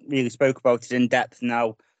haven't really spoke about it in depth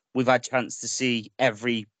now. We've had a chance to see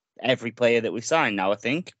every player that we've signed now, I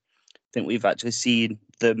think we've actually seen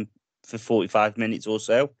them for 45 minutes or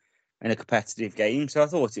so in a competitive game. So I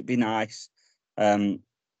thought it'd be nice.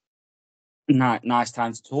 Nice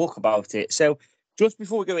time to talk about it. So just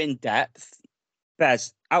before we go in depth,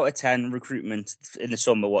 Bez, out of 10 recruitment in the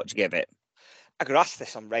summer, what do you give it? I got asked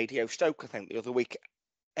this on Radio Stoke, I think, the other week,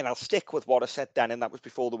 and I'll stick with what I said then, and that was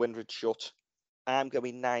before the window had shut. I'm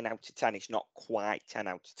going 9 out of 10. It's not quite 10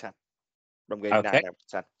 out of 10. But I'm going 9 out of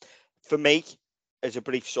 10. For me, as a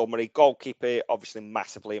brief summary, goalkeeper obviously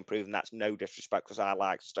massively improved, and that's no disrespect because I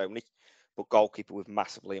like Stoney, but goalkeeper was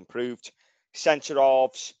massively improved.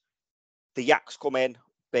 Centre-halves, the Yaks come in,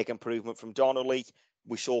 big improvement from Donnelly.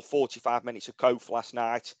 We saw 45 minutes of Kof last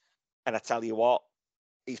night, and I tell you what,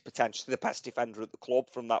 he's potentially the best defender at the club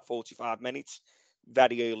from that 45 minutes.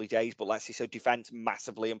 Very early days, but let's see. So defence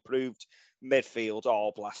massively improved.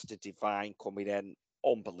 Midfield, blasted Divine coming in,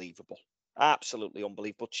 unbelievable, absolutely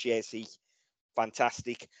unbelievable. Chesney,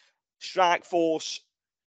 fantastic. Strike force,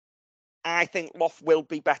 I think Loft will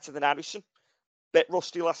be better than Harrison. Bit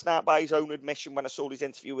rusty last night by his own admission when I saw his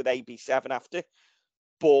interview with AB7 after.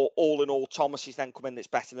 But all in all, Thomas is then come in that's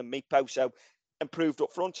better than Meepo. So improved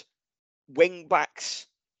up front. Wing backs,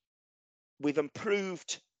 we've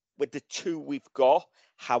improved with the 2 we've got.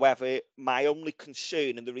 However, my only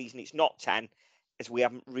concern, and the reason it's not 10, is we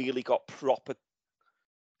haven't really got proper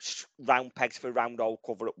round pegs for round hole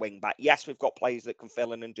cover at wing back. Yes, we've got players that can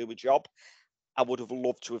fill in and do a job. I would have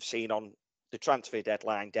loved to have seen on the transfer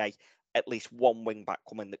deadline day at least one wing back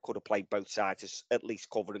come in that could have played both sides as at least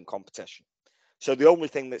covering competition. So the only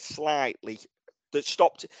thing that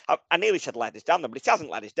stopped, I nearly said let us down, but it hasn't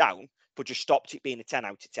let us down, but just stopped it being a 10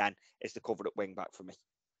 out of 10 is the cover at wing back for me.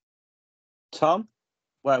 Tom,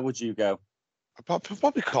 where would you go? I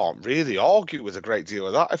probably can't really argue with a great deal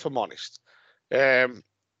of that, if I'm honest.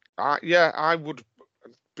 I would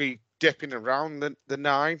be dipping around the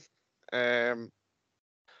 9.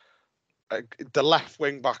 The left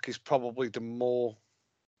wing back is probably the more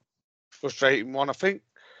frustrating one. I think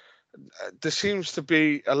there seems to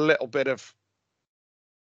be a little bit of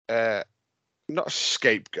not a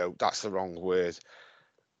scapegoat, that's the wrong word,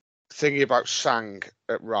 thinking about Sang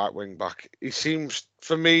at right wing back. He seems,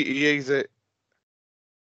 for me, he either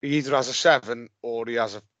has a 7 or he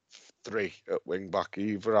has a 3 at wing back.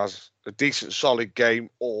 He either has a decent solid game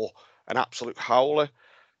or an absolute howler.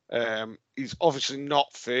 He's obviously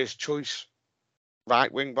not first choice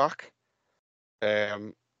right wing back, but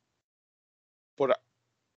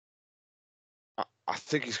I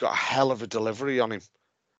think he's got a hell of a delivery on him,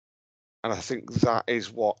 and I think that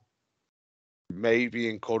is what maybe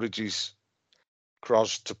encourages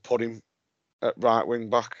Cros to put him at right wing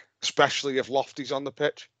back, especially if Lofty's on the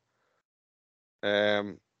pitch.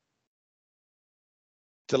 The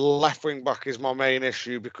left wing back is my main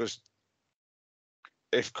issue because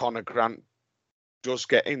if Conor Grant does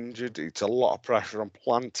get injured, it's a lot of pressure on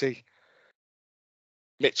Planty.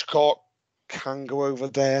 Mitch Cork can go over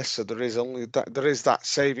there, so there is that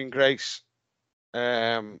saving grace.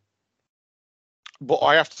 But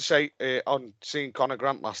I have to say, on seeing Conor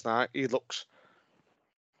Grant last night, he looks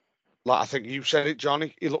like, I think you said it,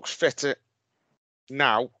 Johnny, he looks fitter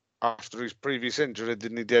now after his previous injury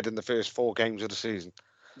than he did in the first 4 games of the season.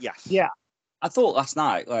 Yes. Yeah. I thought last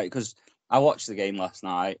night, like, because I watched the game last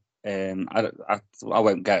night. I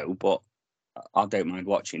won't go, but I don't mind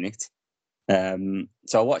watching it.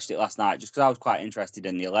 So I watched it last night just because I was quite interested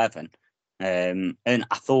in the 11. And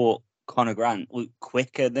I thought Conor Grant looked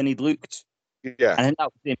quicker than he'd looked. Yeah. And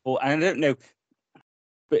that was important. And I don't know,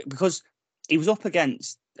 but because he was up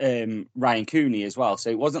against Ryan Cooney as well. So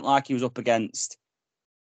it wasn't like he was up against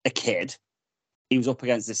a kid. He was up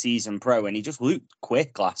against a seasoned pro, and he just looked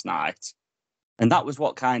quick last night. And that was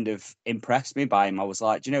what kind of impressed me by him. I was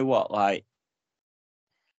like, do you know what? Like,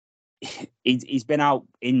 he's been out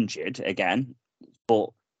injured again, but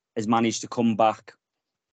has managed to come back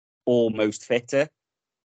almost fitter.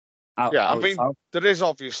 I mean, there is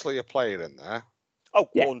obviously a player in there. Oh,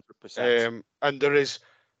 100%. And there is,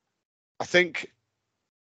 I think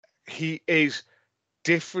he is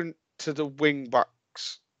different to the wing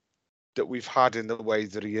backs that we've had in the way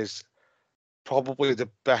that he is probably the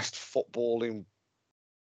best footballing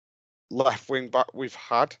left wing back we've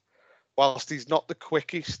had. Whilst he's not the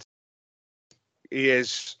quickest, he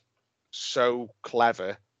is so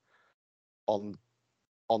clever on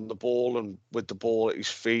the ball and with the ball at his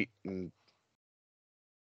feet, and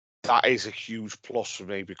that is a huge plus for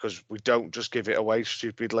me because we don't just give it away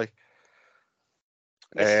stupidly.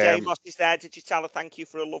 Mrs. Amos is there. Did you tell her thank you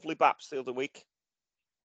for a lovely baps the other week?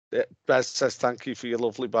 Yeah, Bez says thank you for your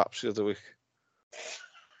lovely baps the other week.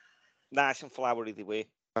 Nice and flowery they were.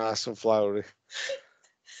 Nice and flowery.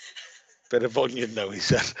 Bit of onion though, he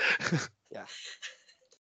said. Yeah.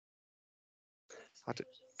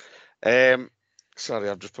 Sorry,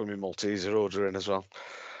 I've just put my Malteser order in as well.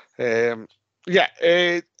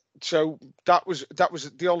 So that was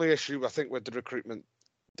the only issue I think with the recruitment.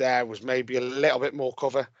 There was maybe a little bit more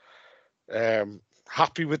cover.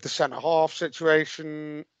 Happy with the centre half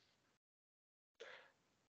situation.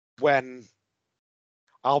 When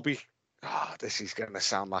I'll be, this is going to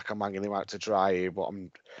sound like I'm hanging him out to dry here, but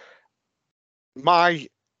my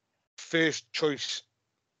first choice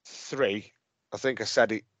 3, I think I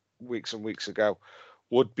said it weeks and weeks ago,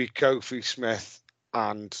 would be Kofi, Smith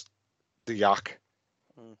and the Yak.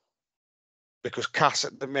 Because Cass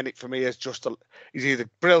at the minute for me is just he's either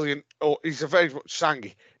brilliant or he's a very much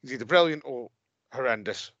Sangy. He's either brilliant or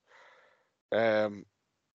horrendous. But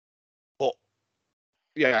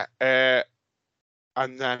yeah,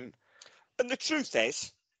 and the truth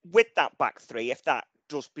is, with that back 3, if that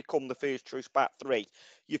does become the first choice back 3,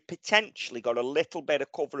 you've potentially got a little bit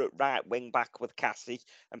of cover at right wing back with Cassie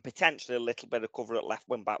and potentially a little bit of cover at left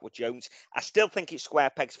wing back with Jones. I still think it's square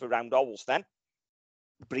pegs for round holes then,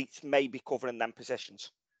 but it's maybe covering them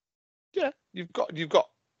positions. Yeah, you've got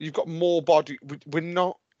more body. We're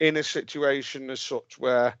not in a situation as such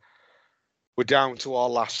where we're down to our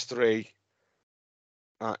last 3.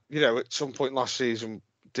 At some point last season,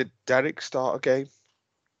 did Derek start a game?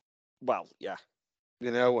 Well, yeah.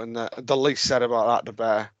 And the least said about that, the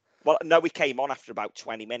better. Well, no, he came on after about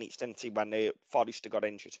 20 minutes, didn't he, when Forrester got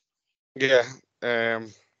injured? Yeah. But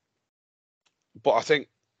I think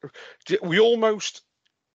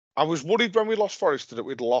I was worried when we lost Forrester that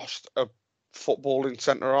we'd lost a footballing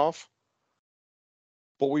centre half.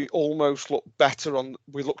 But we almost look better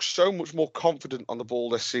we look so much more confident on the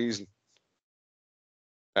ball this season.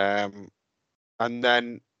 And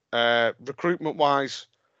then recruitment wise,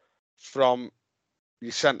 from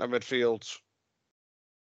your centre midfields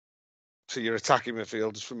to your attacking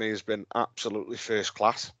midfielders, for me, has been absolutely first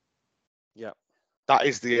class. Yeah. That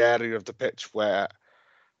is the area of the pitch where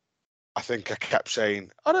I think I kept saying,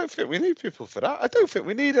 I don't think we need people for that. I don't think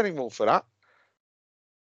we need any more for that.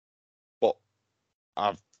 But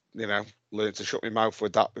I've, learned to shut my mouth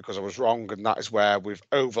with that because I was wrong. And that is where we're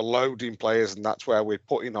overloading players, and that's where we're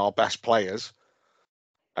putting our best players.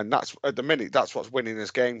 And that's, at the minute, that's what's winning us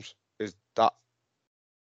games, is that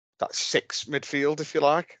 6 midfield, if you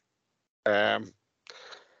like. And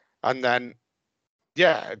then,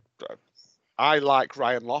 yeah, I like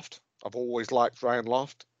Ryan Loft. I've always liked Ryan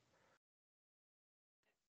Loft.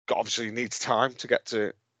 Obviously, he needs time to get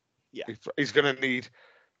to. Yeah, he's going to need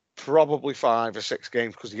probably 5 or 6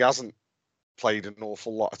 games because he hasn't played an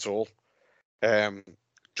awful lot at all.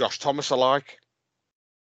 Josh Thomas, I like.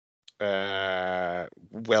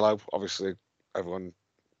 Willow, obviously, everyone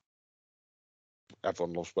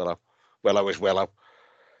loves Willow. Willow is Willow.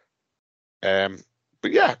 But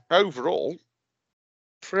yeah, overall,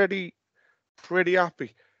 pretty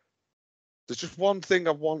happy. There's just one thing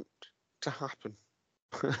I want to happen.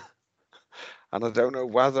 And I don't know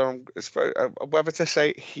whether to say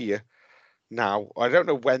it here now. I don't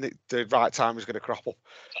know when the right time is going to crop up.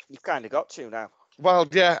 You've kind of got to now. Well,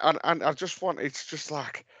 yeah, and I just want, it's just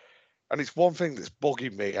like, and it's one thing that's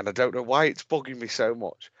bugging me, and I don't know why it's bugging me so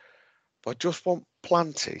much, but I just want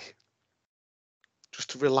Planty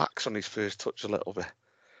just to relax on his first touch a little bit.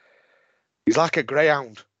 He's like a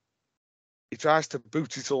greyhound. He tries to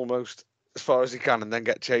boot it almost as far as he can and then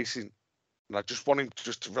get chasing. And I just want him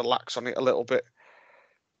just to relax on it a little bit.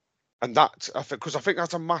 And that, I think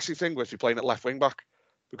that's a massive thing if you're playing at left wing back.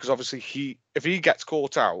 Because obviously if he gets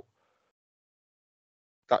caught out,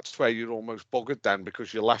 that's where you're almost buggered then,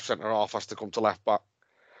 because your left centre half has to come to left back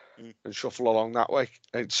and shuffle along that way.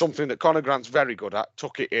 And it's something that Conor Grant's very good at.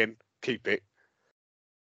 Tuck it in, keep it.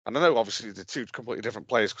 And I know obviously the two completely different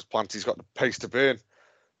players because Planty's got the pace to burn.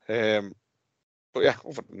 But yeah,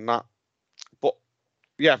 other than that, but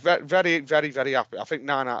yeah, very, very, very, very happy. I think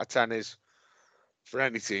 9 out of 10 is, for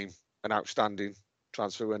any team, an outstanding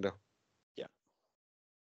transfer window. Yeah.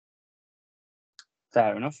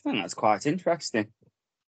 Fair enough. I think that's quite interesting.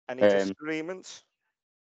 Any disagreements?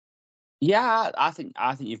 Yeah, I think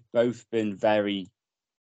you've both been very,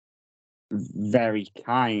 very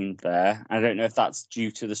kind there. I don't know if that's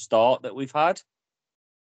due to the start that we've had.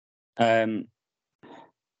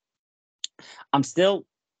 I'm still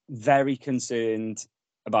very concerned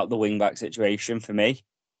about the wing-back situation for me.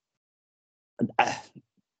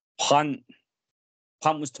 Plant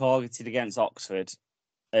was targeted against Oxford,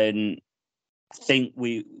 and I think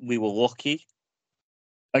we were lucky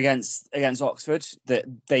against Oxford that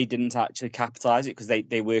they didn't actually capitalise it, because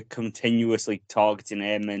they were continuously targeting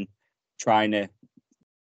him and trying to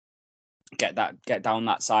get down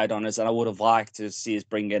that side on us. And I would have liked to see us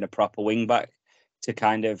bring in a proper wing-back to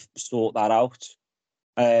kind of sort that out.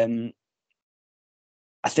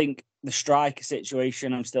 I think the striker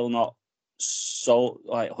situation, I'm still not so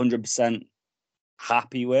 100%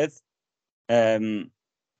 happy with. If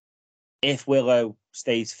Willow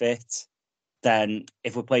stays fit, then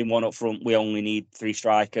if we're playing one up front, we only need 3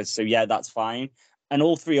 strikers. So yeah, that's fine. And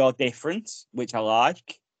all 3 are different, which I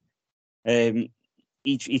like.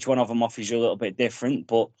 Each one of them offers you a little bit different,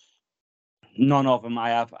 but none of them I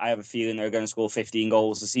have a feeling they're going to score 15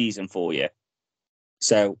 goals a season for you.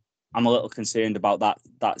 So I'm a little concerned about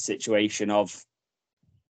that situation of,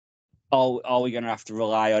 are we going to have to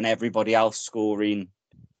rely on everybody else scoring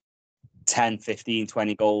 10, 15,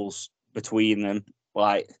 20 goals between them?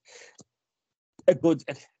 Like,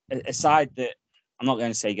 a side that, I'm not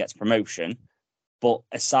going to say gets promotion, but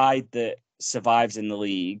a side that survives in the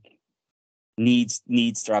league needs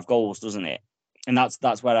to have goals, doesn't it? And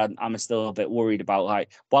that's where I'm still a bit worried about.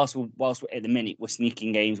 Like, whilst we're at the minute, we're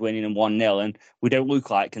sneaking games, winning them 1-0, and we don't look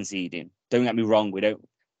like conceding. Don't get me wrong, we don't,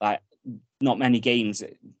 like, not many games.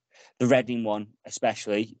 The Reading one,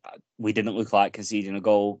 especially, we didn't look like conceding a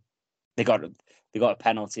goal. They got a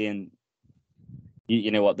penalty, and you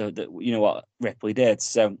know what Ripley did.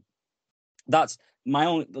 So that's my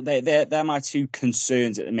only. They're my 2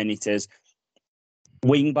 concerns at the minute. Is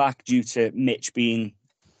wing back, due to Mitch being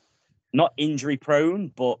not injury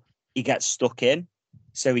prone, but he gets stuck in,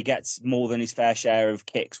 so he gets more than his fair share of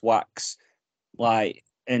kicks, whacks, like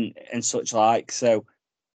and such like. So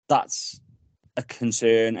that's a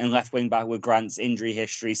concern. And left wing back with Grant's injury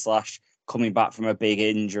history / coming back from a big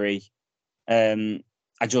injury, I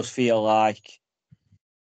just feel like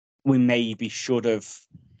we maybe should have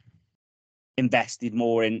invested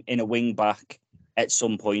more in a wing back at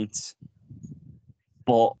some point,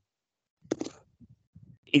 but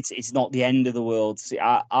it's not the end of the world. See,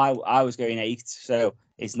 I was going 8, so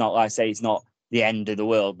it's not like I say it's not the end of the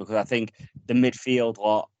world, because I think the midfield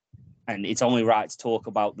lot, and it's only right to talk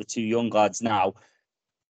about the 2 young lads now.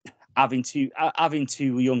 Having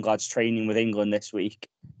two young lads training with England this week,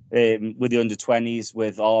 with the under-20s,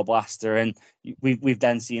 with Arblaster, and we've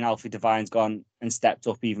then seen Alfie Devine's gone and stepped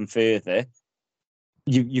up even further.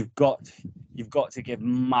 You've got to give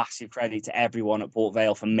massive credit to everyone at Port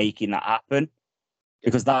Vale for making that happen,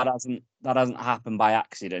 because that hasn't happened by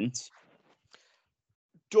accident.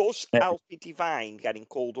 Does Alfie Devine getting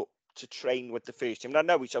called up to train with the first team? And I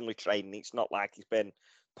know he's only training. It's not like he's been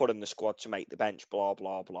put in the squad to make the bench, blah,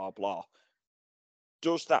 blah, blah, blah.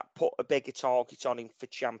 Does that put a bigger target on him for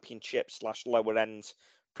Championship / lower end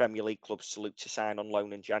Premier League clubs to look to sign on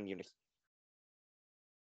loan in January?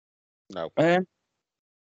 No.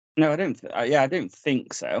 No, I don't. I don't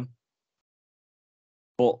think so.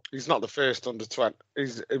 But he's not the first under-20.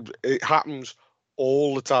 It happens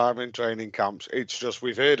all the time in training camps. It's just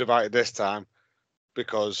we've heard about it this time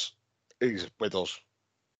because he's with us.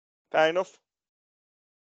 Fair enough.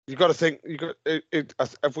 You've got to think.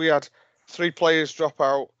 If we had 3 players drop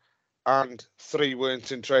out and 3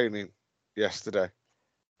 weren't in training yesterday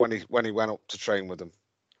when he went up to train with them,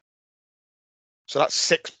 so that's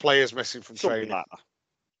 6 players missing from Something training. like that.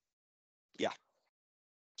 Yeah.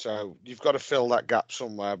 So you've got to fill that gap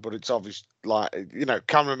somewhere, but it's obvious, like,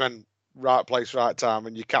 cameraman, right place, right time,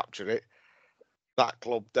 and you capture it. That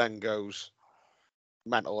club then goes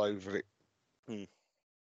mental over it.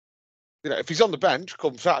 If he's on the bench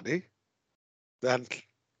come Saturday, then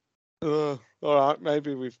all right,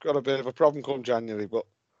 maybe we've got a bit of a problem come January. But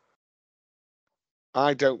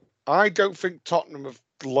I don't think Tottenham have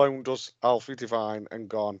loaned us Alfie Devine and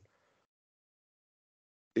gone,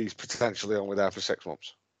 he's potentially only there for 6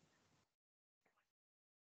 months.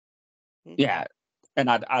 Yeah, and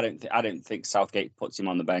I don't think Southgate puts him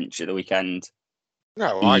on the bench at the weekend.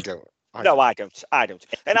 No, I don't. I don't.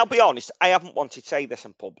 And I'll be honest, I haven't wanted to say this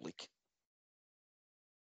in public,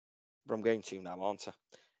 but I'm going to now, aren't I?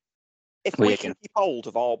 If we can keep hold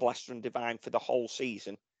of Arblaster and Devine for the whole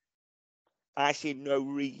season, I see no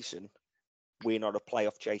reason we're not a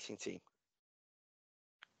playoff chasing team.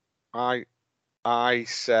 I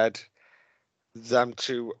said them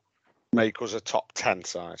to make us a top 10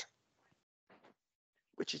 side.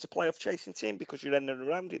 Which is a playoff chasing team because you're in and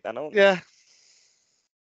around it then, aren't you? Yeah.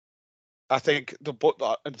 I think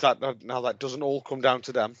that doesn't all come down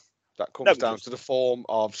to them. That comes down to the form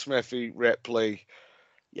of Smithy, Ripley,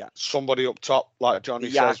 somebody up top, like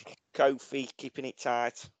Johnny says. Kofi, keeping it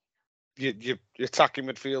tight. Your attacking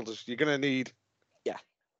midfielders, you're going to need. Yeah.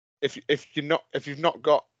 If you've not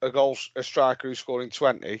got a striker who's scoring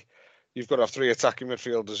 20, you've got to have 3 attacking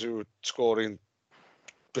midfielders who are scoring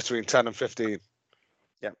between 10 and 15.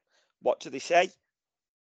 Yeah. What do they say?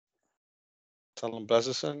 Tell them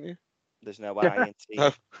Bezza sent you. There's no I in team.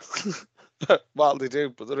 No. Well, they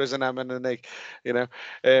do, but there is an M and an E.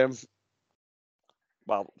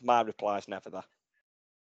 Well, my reply is never that.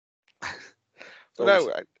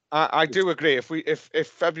 No, I do agree. If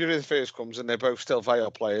February the 1st comes and they're both still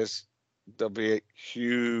Vale players, there'll be a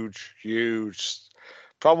huge,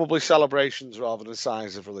 probably celebrations rather than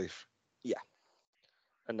signs of relief. Yeah.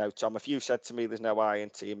 And no, Tom, if you said to me there's no I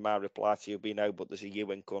in team, my reply to you would be no, but there's a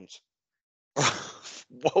U in cunt.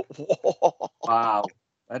 Wow.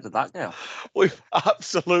 Where did that go? We've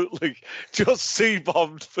absolutely just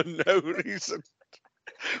C-bombed for no reason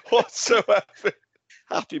whatsoever.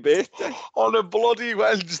 Happy birthday. On a bloody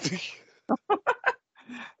Wednesday.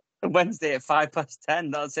 Wednesday at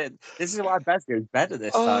 10:05. That's it. This is why Bez goes better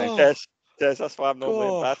this time. Yes, that's why I'm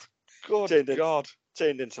normally in bed. Good God.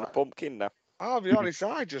 Turned into the pumpkin now. I'll be honest,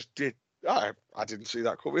 I just did. I didn't see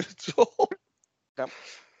that coming at all. No.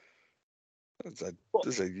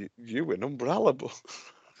 There's a you in umbrella, but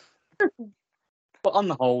on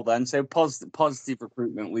the whole, then, so positive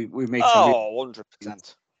recruitment. We've made.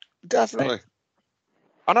 100%. Definitely.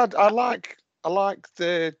 And I like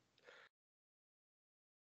the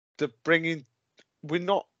bringing. We're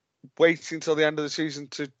not waiting till the end of the season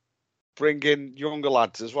to bring in younger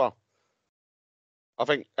lads as well. I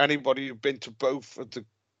think anybody who's been to both of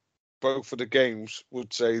the games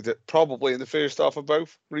would say that probably in the first half of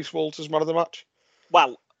both, Reece Walters man of the match.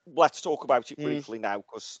 Well, let's talk about it briefly now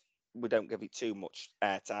because we don't give it too much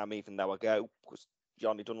airtime, even though I go because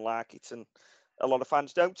Johnny doesn't like it and a lot of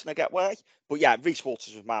fans don't, and I get why. But yeah, Reece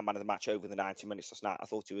Walters was my man of the match over the 90 minutes last night. I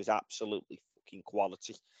thought he was absolutely fucking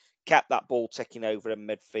quality. Kept that ball ticking over in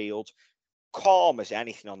midfield. Calm as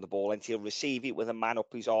anything on the ball, and he'll receive it with a man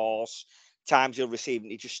up his arse. Times he'll receive it,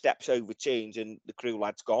 he just steps over chains and the crew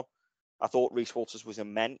lad's gone. I thought Reece Walters was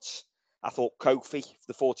immense. I thought Kofi,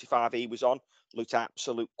 the 45 he was on, looked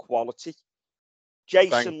absolute quality.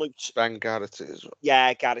 Jason looked... Ben Garrity as well.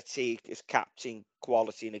 Yeah, Garrity is captain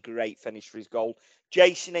quality and a great finish for his goal.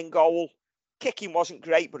 Jason in goal. Kicking wasn't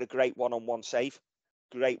great, but a great one-on-one save.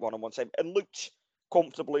 And looked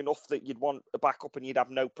comfortable enough that you'd want a backup and you'd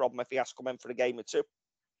have no problem if he has to come in for a game or two.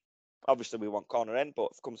 Obviously, we want Connor in, but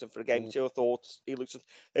if he comes in for a game or two, I thought he looks...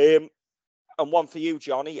 and one for you,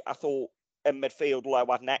 Johnny. I thought in midfield, Lowe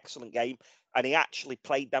had an excellent game, and he actually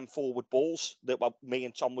played them forward balls that me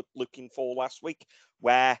and Tom were looking for last week,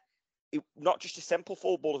 where not just a simple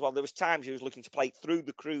forward ball as well. There was times he was looking to play through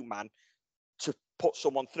the crew man to put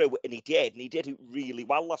someone through, and he did it really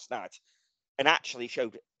well last night. And actually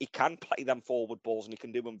showed he can play them forward balls and he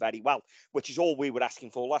can do them very well, which is all we were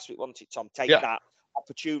asking for last week, wasn't it, Tom? Take that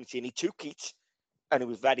opportunity, and he took it, and he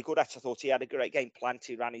was very good at it. I thought he had a great game.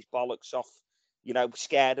 Plenty ran his bollocks off,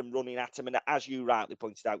 scared him running at him. And as you rightly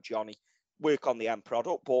pointed out, Johnny, work on the end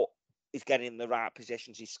product, but he's getting in the right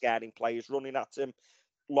positions. He's scaring players running at him.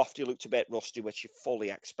 Lofty looked a bit rusty, which you fully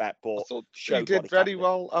expect, but I thought he did very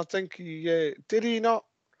well. I think he did he not?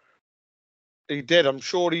 He did. I'm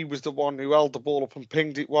sure he was the one who held the ball up and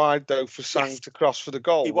pinged it wide, though, for Sang to cross for the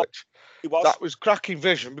goal. He was. That was cracking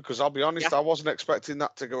vision, because I'll be honest, I wasn't expecting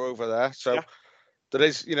that to go over there. So there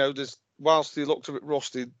is, whilst he looked a bit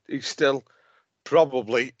rusty, he still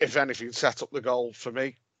probably, if anything, set up the goal for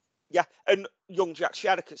me. Yeah, and young Jack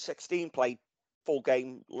Sherrick at 16 played full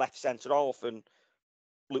game left centre half and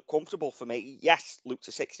looked comfortable for me. Yes, looked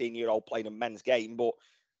a 16-year-old playing a men's game, but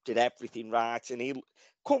did everything right, and he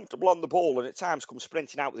comfortable on the ball, and at times comes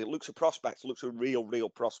sprinting out with it. Looks a prospect. Looks a real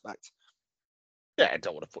prospect. Yeah, I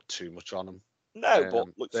don't want to put too much on him. No,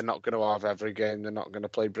 but they're not going to have every game. They're not going to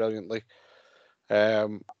play brilliantly.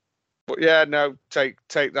 But yeah, no, take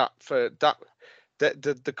that for that.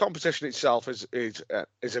 The competition itself is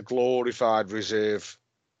a glorified reserve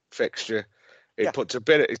fixture. It puts a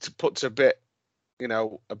bit, you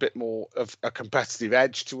know, a bit more of a competitive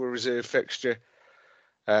edge to a reserve fixture.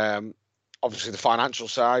 Obviously, the financial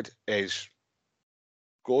side is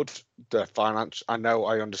good.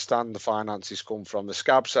 I understand the finances come from the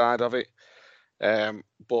Scab side of it.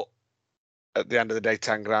 But at the end of the day,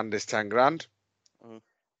 10 grand is 10 grand.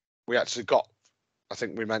 We actually got, I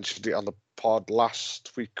think we mentioned it on the pod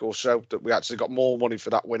last week or so, that we actually got more money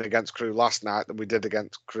for that win against Crewe last night than we did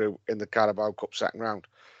against Crewe in the Carabao Cup second round.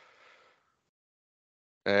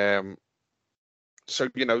 So,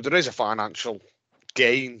 you know, there is a financial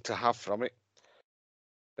gain to have from it.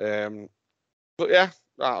 But yeah,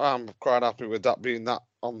 I'm quite happy with that being that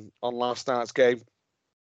on last night's game.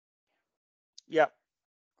 Yeah.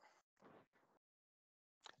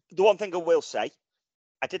 The one thing I will say,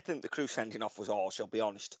 I did think the Crewe sending off was harsh, I'll be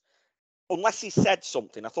honest. Unless he said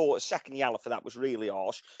something, I thought a second yellow for that was really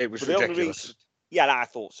harsh. It was ridiculous. The only reason, yeah, I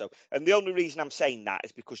thought so. And the only reason I'm saying that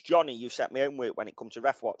is because, Johnny, you set my own work when it comes to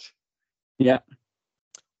ref watch. Yeah.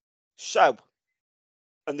 So,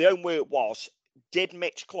 and the own work was, did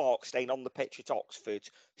Mitch Clark staying on the pitch at Oxford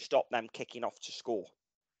stop them kicking off to score?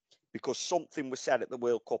 Because something was said at the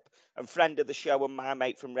World Cup. And friend of the show and my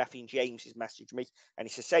mate from Reffing James has messaged me, and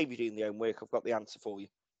he says, save you doing the own work, I've got the answer for you.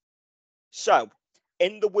 So,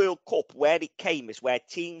 in the World Cup, where it came is where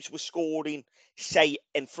teams were scoring, say,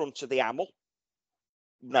 in front of the Amel.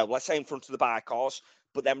 No, let's say in front of the Bicars,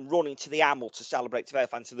 but then running to the Amel to celebrate to their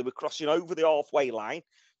fans. So they were crossing over the halfway line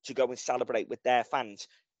to go and celebrate with their fans.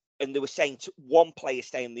 And they were saying to one player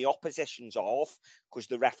stay in the opposition's half because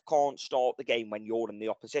the ref can't start the game when you're in the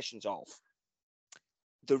opposition's half.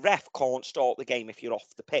 The ref can't start the game if you're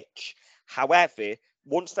off the pitch. However,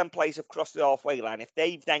 once them players have crossed the halfway line, if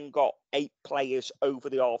they've then got 8 players over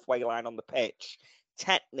the halfway line on the pitch,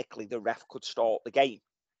 technically the ref could start the game.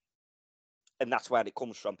 And that's where it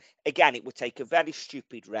comes from. Again, it would take a very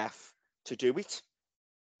stupid ref to do it,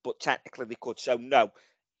 but technically they could. So no,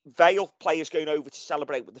 Vale players going over to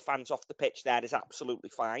celebrate with the fans off the pitch there is absolutely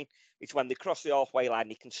fine. It's when they cross the halfway line,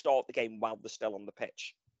 they can start the game while they're still on the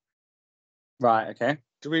pitch. Right, okay.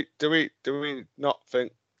 Do we not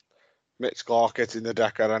think Mitch Clark hitting the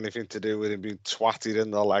deck had anything to do with him being twatted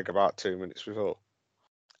in the leg about 2 minutes before?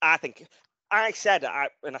 I think I said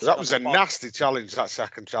that was a nasty challenge. That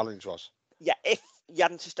second challenge was. Yeah, if you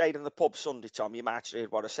hadn't stayed in the pub Sunday, Tom, you might have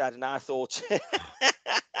heard what I said, and I thought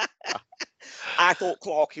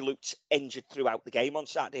Clarkey looked injured throughout the game on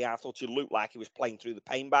Saturday. I thought he looked like he was playing through the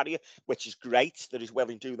pain barrier, which is great that he's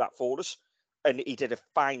willing to do that for us, and he did a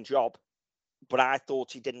fine job. But I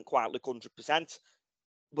thought he didn't quite look 100%.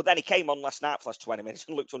 But then he came on last night for the last 20 minutes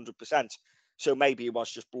and looked 100%. So maybe he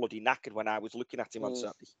was just bloody knackered when I was looking at him on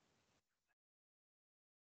Saturday.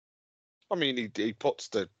 I mean, he puts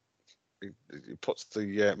the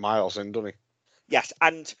miles in, doesn't he? Yes,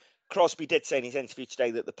 and Crosby did say in his interview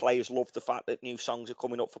today that the players love the fact that new songs are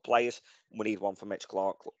coming up for players. And we need one for Mitch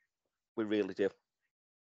Clark. We really do.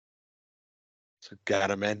 So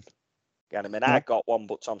get him in. Get him in. I got one,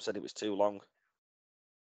 but Tom said it was too long.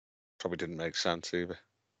 Probably didn't make sense either.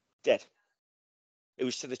 Did. It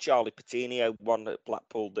was to the Charlie Patino one at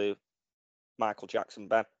Blackpool, the Michael Jackson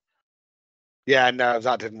Ben. Yeah, no,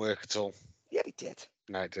 that didn't work at all. Yeah, it did.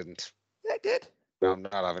 No, it didn't. Yeah, it did. No, I'm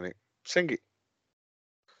not having it. Sing it.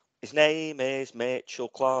 His name is Mitchell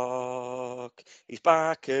Clark. He's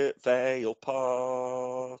back at Vale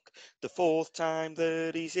Park. The 4th time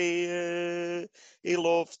that he's here. He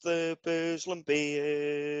loves the Burslem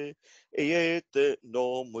beer. He heard that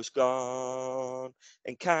Norm was gone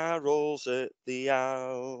and Carol's at the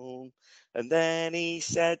Elm. And then he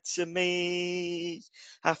said to me,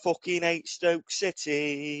 I fucking hate Stoke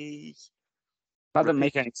City. That doesn't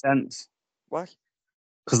make any sense. Why?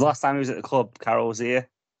 Because last time he was at the club, Carol was here.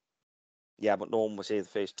 Yeah, but Norm was here the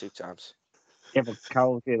first 2 times. Yeah, but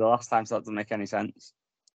Carol was here the last time, so that doesn't make any sense.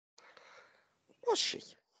 Was she?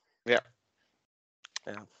 Yeah.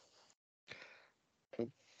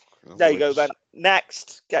 There you go then.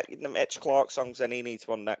 Next, get the Mitch Clark songs, then he needs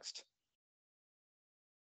one next.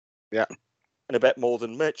 Yeah. And a bit more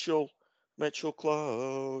than Mitchell. Mitchell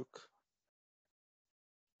Clark.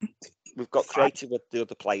 We've got creative with the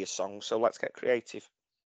other players' songs, so let's get creative.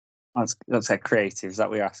 Let's say creative. Is that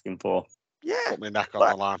what you're asking for? Yeah. Put my neck on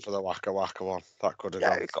the line for the Waka Waka one. That could have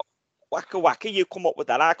Yeah, gone. it's got Waka Waka. You come up with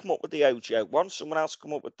that. I come up with the Ojo one. Someone else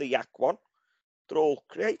come up with the Yak one. They're all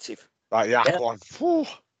creative. That Yak Yeah. one. Whew.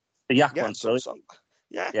 The Yak Yeah, one's some brilliant. song.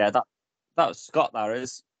 Yeah. Yeah, that was Scott. That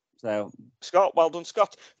is. So Scott, well done,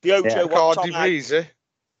 Scott. The Ojo Yeah. one. Cardi Tom, Breezy.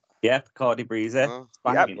 yeah, Cardi Breezer. Oh,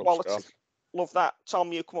 yeah, Banging. love quality. Scott. Love that.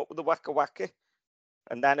 Tom, you come up with the Waka Waka.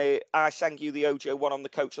 And then I sang you the Ojo one on the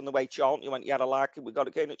coach on the way to Charlton. You went, yeah, I like it. We got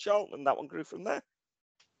a game at Charlton. And that one grew from there.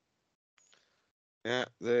 Yeah,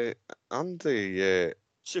 the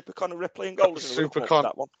Super Connor Ripley and Golden. Super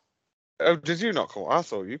That one. Oh, did you not come? I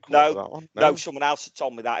thought you come No, up with that one. No, someone else had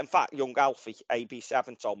told me that. In fact, young Alfie,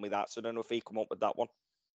 AB7, told me that. So I don't know if he come up with that one.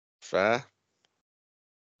 Fair.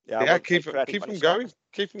 Yeah, I Yeah, won't keep take credit keep when them it's not. going.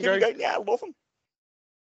 Keep them Keep 'em going. going. Yeah, I love them.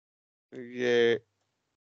 Yeah.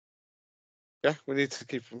 Yeah, we need to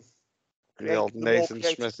keep them. The Create old the more Nathan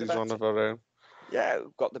creative, Smith the is one better. of our own. Yeah,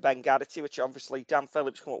 we've got the Ben Garrity, which obviously Dan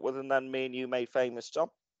Phillips come up with, and then me and you made famous,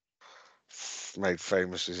 Tom. Made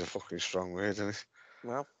famous is a fucking strong word, isn't it?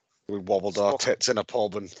 Well, We wobbled our Stuff. tits in a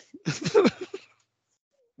pub and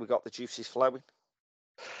we got the juices flowing.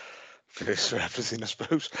 first for everything, I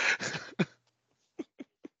suppose.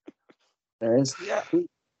 There is. Yeah.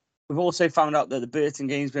 We've also found out that the Burton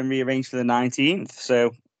game's been rearranged for the 19th.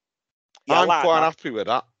 So Yeah, I I'm like quite that. happy with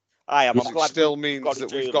that. I am. Because I'm it glad still we've means got that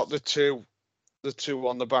it we've early. got the two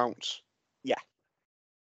on the bounce. Yeah.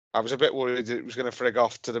 I was a bit worried it was going to frig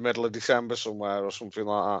off to the middle of December somewhere or something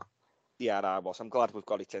like that. Yeah, I was. I'm glad we've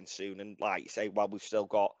got it in soon. And like you say, well, we've still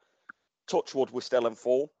got Touchwood, we're still in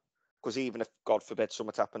form. Because even if, God forbid,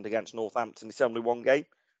 something happened against Northampton, it's only one game.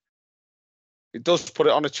 It does put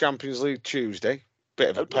it on a Champions League Tuesday.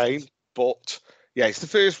 Bit of a does it? pain, but yeah, it's the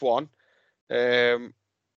first one.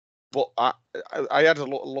 But I had a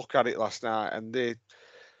look at it last night, and the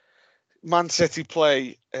Man City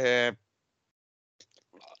play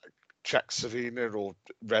Czech Savina or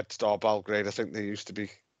Red Star Belgrade, I think they used to be,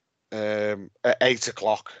 at 8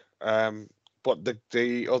 o'clock. But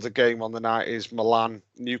the other game on the night is Milan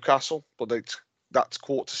Newcastle, but that's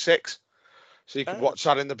 5:45. So you could Ah. watch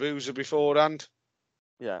that in the boozer beforehand.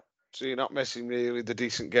 Yeah. So you're not missing really the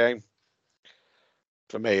decent game.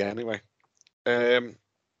 For me, anyway.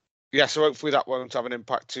 Yeah, so hopefully that won't have an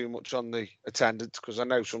impact too much on the attendance, because I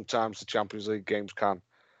know sometimes the Champions League games can.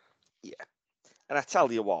 Yeah. And I tell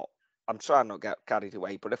you what, I'm trying not to get carried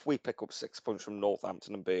away, but if we pick up 6 points from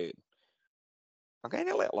Northampton and Burton, I'm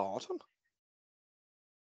getting a little hard on. To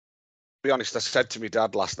be honest, I said to my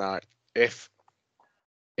dad last night, if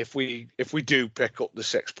we do pick up the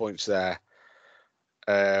 6 points there,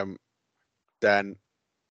 then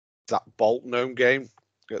that Bolton home game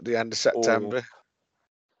at the end of September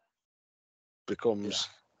becomes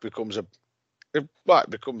a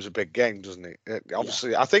big game, doesn't it?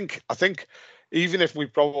 Obviously, I think even if we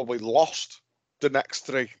probably lost the next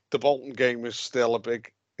three, the Bolton game is still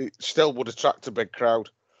it still would attract a big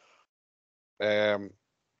crowd.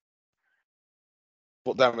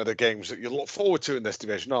 But them are the games that you look forward to in this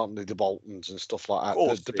division, aren't they? The Boltons and stuff like that.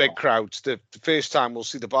 course The they big are. crowds. The first time we'll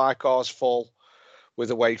see the Bicars full with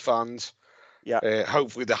away fans. Yeah.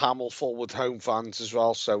 Hopefully the Hamel full with home fans as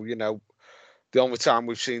well. So, you know, the only time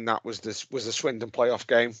we've seen that was the Swindon playoff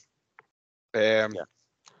game.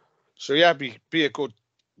 So yeah, be good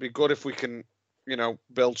if we can, you know,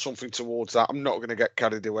 build something towards that. I'm not going to get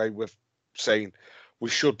carried away with saying we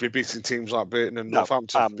should be beating teams like Burton and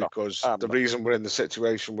Northampton, because the reason we're in the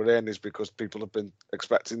situation we're in is because people have been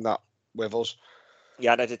expecting that with us.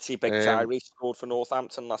 Yeah, and I did see Big Tyree scored for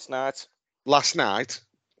Northampton last night. Last night?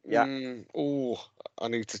 Yeah. I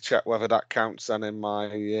need to check whether that counts then in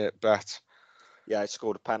my bet. Yeah, he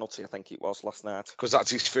scored a penalty, I think it was, last night. Because that's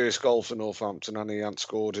his first goal for Northampton, and he hadn't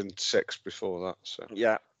scored in 6 before that. So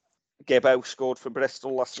yeah. Gibbo scored for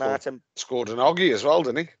Bristol last night. And scored an Oggy as well,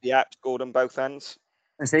 didn't he? Yeah, scored on both ends.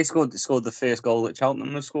 And they scored the first goal that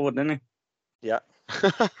Cheltenham has scored, didn't he? Yeah.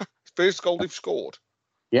 First goal they've scored?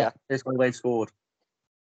 Yeah, first goal they've scored.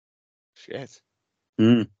 Shit.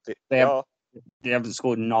 They haven't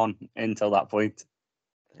scored none until that point.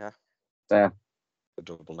 Yeah. So a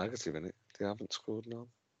double negative, innit? They haven't scored none.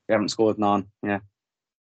 They haven't scored none, yeah.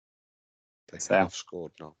 They have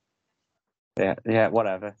scored none. Yeah,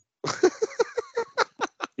 whatever.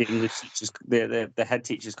 The English teachers, the head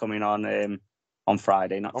teacher's coming on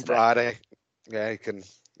Friday, not on today. Friday. Yeah,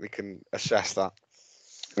 we can assess that.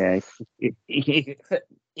 Yeah, he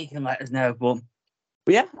can let us know. But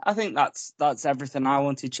But yeah, I think that's everything I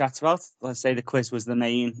wanted to chat about. Let's say the quiz was the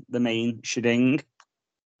main shitting.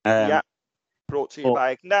 Yeah. Brought to you but-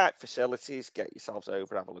 by Ignite Facilities. Get yourselves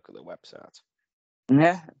over, have a look at the website.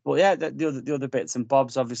 Yeah, but yeah, the other bits and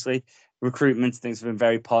bobs, obviously, recruitment things have been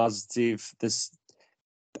very positive.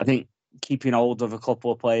 I think keeping hold of a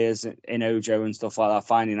couple of players in Ojo and stuff like that,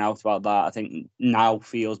 finding out about that, I think now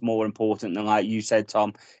feels more important than, like you said,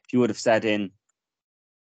 Tom. If you would have said in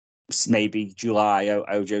maybe July,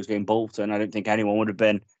 Ojo's going Bolton, I don't think anyone would have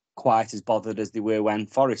been quite as bothered as they were when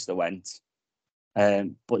Forrester went.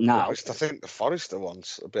 But now, I think the Forrester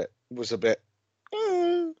one's was a bit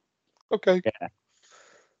okay. Yeah.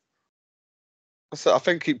 So I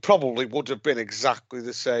think it probably would have been exactly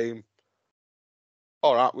the same.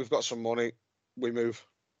 All right, we've got some money, we move.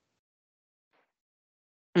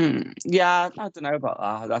 Yeah, I don't know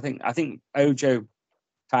about that. I think Ojo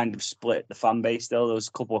kind of split the fan base. Still, there was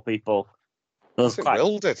a couple of people. I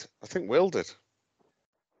think Will did.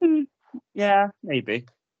 Yeah, maybe.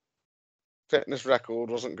 Fitness record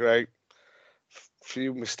wasn't great.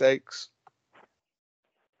 Few mistakes.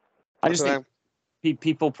 I just think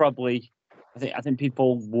people probably. I think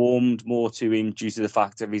people warmed more to him due to the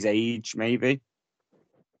fact of his age, maybe.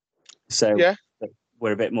 So yeah,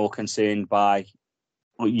 we're a bit more concerned by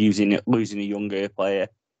losing a younger player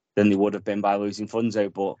than they would have been by losing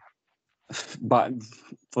Funzo. But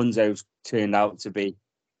Funzo's turned out to be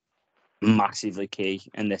massively key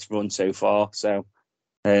in this run so far. So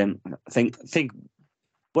I think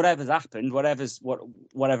whatever's happened,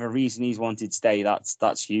 whatever reason he's wanted to stay,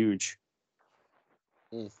 that's huge.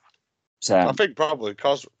 So I think probably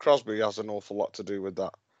Crosby has an awful lot to do with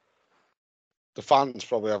that. The fans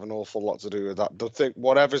probably have an awful lot to do with that. They think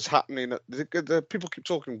whatever's happening, the people keep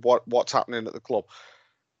talking what's happening at the club.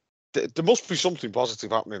 There must be something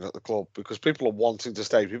positive happening at the club because people are wanting to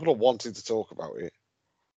stay. People are wanting to talk about it.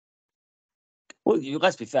 Well,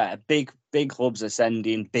 let's be fair. Big clubs are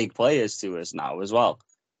sending big players to us now as well,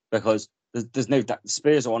 because there's no doubt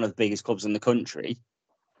Spurs are one of the biggest clubs in the country.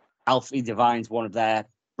 Alfie Devine's one of their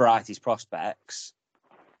brightest prospects.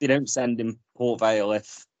 They don't send him Port Vale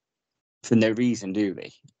for no reason, do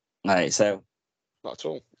they? Right, so not at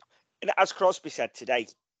all. And as Crosby said today,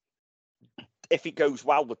 if it goes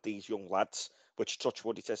well with these young lads, which touch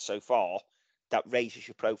wood it says so far, that raises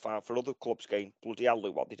your profile for other clubs going, bloody hell,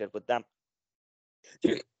 look what they did with them.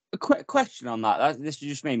 A quick question on that. This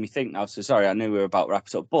just made me think now. So sorry, I knew we were about to wrap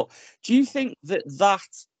it up. But do you think that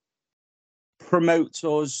promotes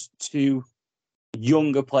us to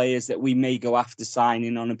younger players that we may go after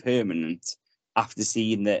signing on a permanent after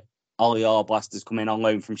seeing that Ollie Arblaster's has come in on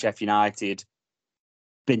loan from Sheffield United,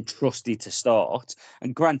 been trusted to start?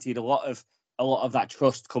 And granted, a lot of that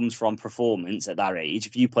trust comes from performance at that age.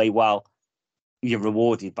 If you play well, you're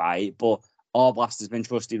rewarded by it. But Arblaster's been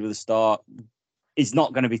trusted with a start. It's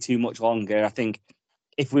not going to be too much longer. I think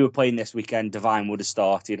if we were playing this weekend, Devine would have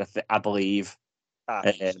started. I believe.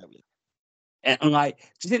 And like,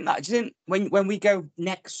 do you think when we go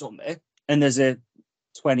next summer and there's a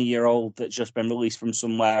 20-year-old that's just been released from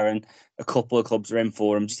somewhere and a couple of clubs are in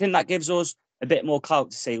for him, do you think that gives us a bit more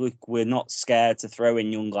clout to say, look, we're not scared to throw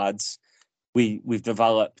in young lads? We've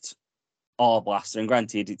developed Arblaster, and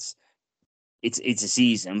granted, it's a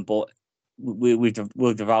season, but we've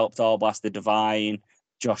developed Arblaster, Devine,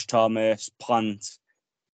 Josh Thomas, Plant,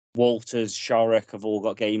 Walters, Shorrock have all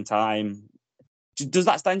got game time. Does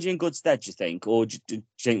that stand you in good stead, do you think? Or do you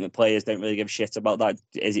think that players don't really give a shit about that?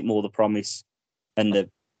 Is it more the promise and the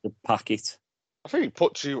packet? I think it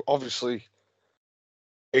puts you, obviously,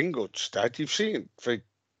 in good stead. You've seen for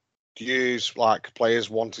years, like, players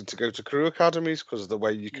wanting to go to crew academies because of the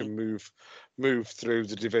way you can move through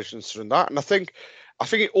the divisions through that. And I think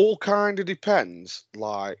it all kind of depends,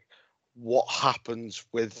 like, what happens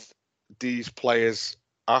with these players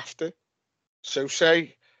after. So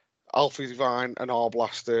say Alfie Devine and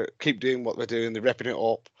Arblaster keep doing what they're doing, they're repping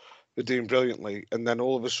it up, they're doing brilliantly, and then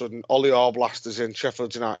all of a sudden Ollie Arblaster's in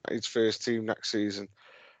Sheffield United's first team next season.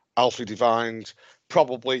 Alfie Devine's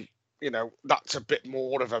probably, that's a bit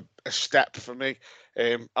more of a step for me.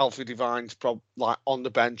 Alfie Devine's probably like on the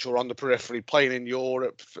bench or on the periphery, playing in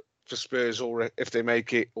Europe for Spurs, or if they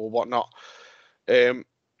make it or whatnot. Then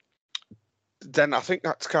I think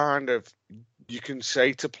that's kind of, you can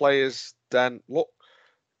say to players, then look,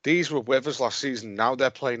 these were with us last season. Now they're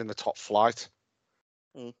playing in the top flight.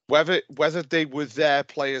 Whether they were their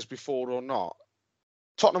players before or not,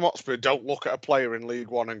 Tottenham Hotspur don't look at a player in League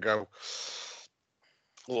One and go,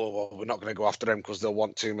 oh, well, we're not going to go after him because they'll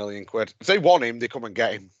want £2 million. If they want him, they come and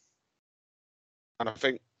get him. And I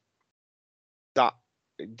think that,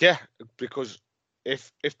 because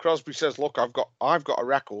if Crosby says, "Look, I've got a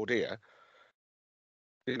record here,"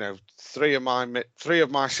 you know, three of my 6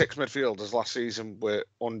 midfielders last season were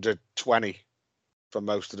under 20 for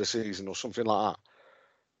most of the season, or something like that.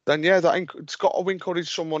 Then yeah, it's got to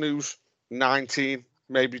encourage someone who's 19,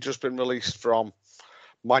 maybe just been released from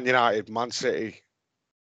Man United, Man City,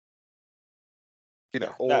 you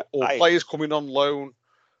know, or players coming on loan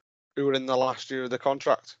who are in the last year of the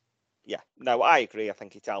contract. Yeah, no, I agree. I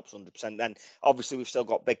think it helps 100%. Then obviously we've still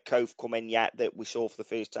got Big Cove coming yet that we saw for the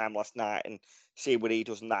first time last night, and see what he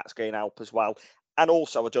does, and that's going to help as well. And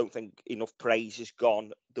also, I don't think enough praise has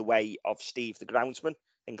gone the way of Steve, the groundsman,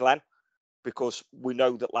 in Glen, because we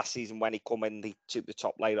know that last season when he come in, he took the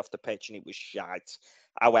top layer off the pitch and it was shite.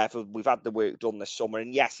 However, we've had the work done this summer,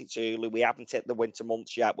 and yes, it's early. We haven't hit the winter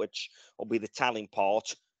months yet, which will be the telling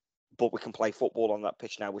part. But we can play football on that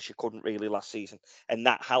pitch now, which you couldn't really last season. And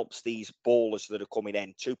that helps these ballers that are coming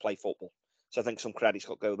in to play football. So I think some credit's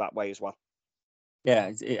got to go that way as well.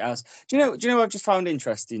 Yeah, it has. Do you know what I've just found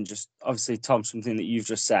interesting? Just obviously, Tom, something that you've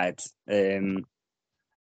just said. Do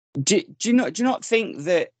you not think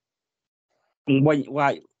that when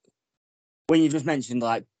you just mentioned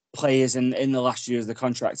like players in the last year of the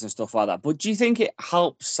contracts and stuff like that, but do you think it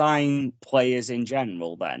helps sign players in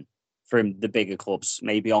general then from the bigger clubs,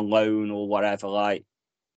 maybe on loan or whatever? Like,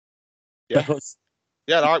 yeah, because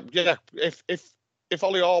if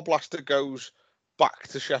Ollie Arblaster goes back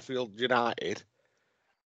to Sheffield United,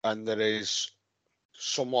 and there is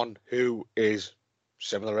someone who is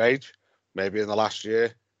similar age, maybe in the last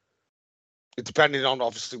year, depending on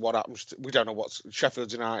obviously what happens, we don't know what's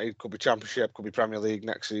Sheffield United, could be Championship, could be Premier League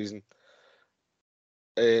next season.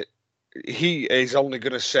 He is only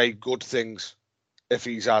going to say good things if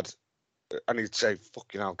he's had, and he'd say,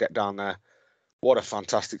 "Fucking hell, get down there. What a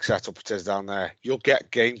fantastic setup it is down there. You'll get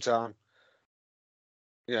game time."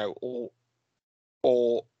 You know,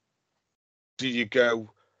 or do you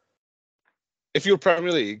go? If you're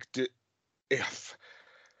Premier League, do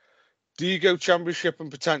you go Championship and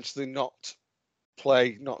potentially not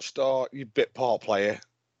play, not start your bit part player,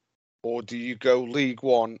 or do you go League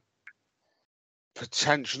One,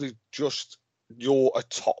 potentially just you're a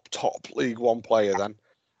top League One player then,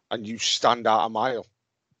 and you stand out a mile,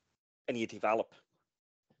 and you develop?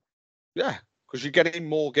 Yeah, because you're getting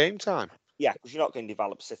more game time. Yeah, because you're not going to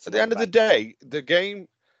develop sitting. At the end of the day, the game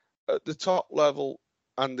at the top level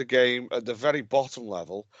and the game at the very bottom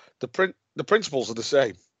level, the principles are the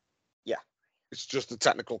same. Yeah. It's just the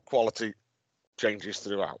technical quality changes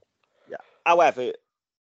throughout. Yeah. However,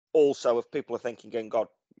 also, if people are thinking, God,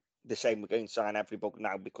 the same, we're going to sign every bug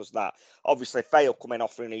now because of that. Obviously, if Vale come in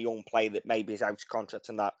offering a young player that maybe is out of contract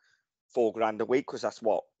and that $4,000 a week, because that's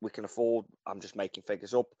what we can afford. I'm just making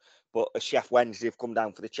figures up. But a Chef Wednesday have come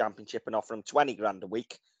down for the Championship and offer him $20,000 a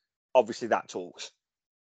week. Obviously, that talks.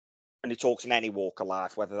 And it talks in any walk of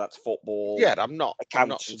life, whether that's football,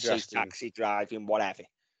 accountancy, taxi driving, whatever.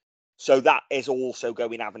 So that is also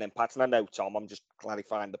going to have an impact. And I know, Tom, I'm just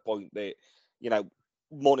clarifying the point that,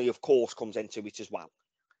 money, of course, comes into it as well.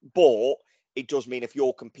 But it does mean if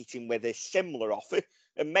you're competing with a similar offer,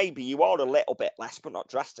 and maybe you are a little bit less, but not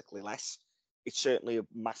drastically less, it's certainly a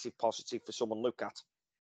massive positive for someone to look at.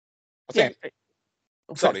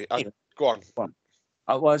 Sorry, go on. Well,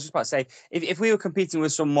 I was just about to say, if we were competing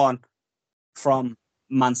with someone from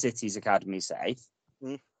Man City's academy, say,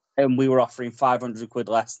 and we were offering 500 quid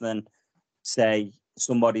less than, say,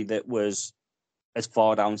 somebody that was as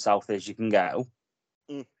far down south as you can go,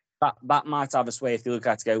 that might have a sway if you look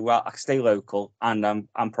at it to go, well, I can stay local and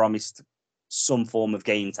I'm promised some form of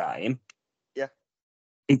game time. Yeah.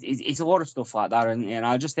 It's a lot of stuff like that. And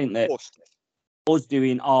I just think that us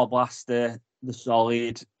doing Arblaster, the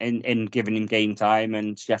solid, and giving him game time,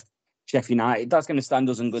 and Sheffield United, that's going to stand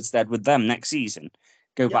us in good stead with them next season.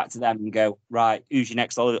 Go back to them and go, right, who's your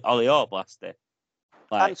next Ollie Arblaster?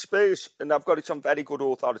 And Spurs, and I've got it on very good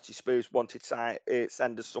authority, Spurs wanted to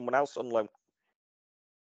send us someone else on loan.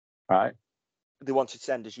 Right. They wanted to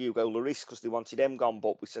send us Hugo Lloris because they wanted him gone,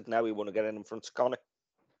 but we said no, we want to get in front of Connor.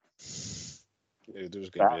 Yeah, there was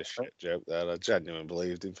going to be a shit joke there. I genuinely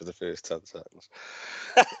believed him for the first 10 seconds.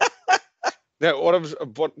 Now, I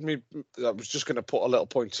was just going to put a little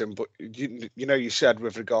point in, but you said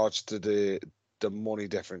with regards to the money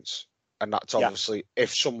difference, and that's obviously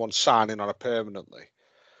if someone's signing on it permanently.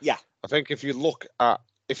 Yeah. I think if you look at,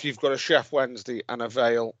 if you've got a Chef Wednesday and a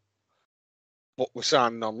Vale, but we're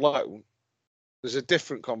signing on loan, there's a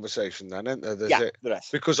different conversation then, isn't there? There is.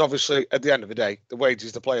 Because obviously, at the end of the day, the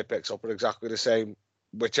wages the player picks up are exactly the same,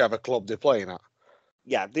 whichever club they're playing at.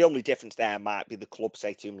 Yeah, the only difference there might be the club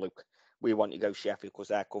say to him, look, we want you to go Sheffield because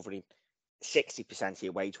they're covering 60% of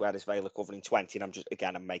your wage, whereas Vale are covering 20.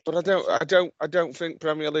 And I'm making. But I don't think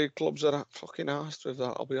Premier League clubs are that fucking arsed with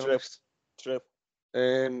that. I'll be honest. True.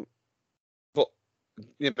 But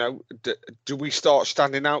you know, do we start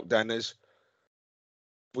standing out then as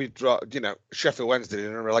Sheffield Wednesday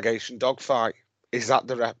in a relegation dogfight? Is that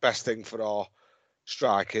the best thing for our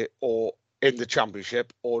striker, or in the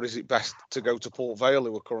Championship, or is it best to go to Port Vale,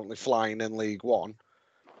 who are currently flying in League One,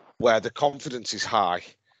 where the confidence is high?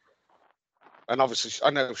 And obviously, I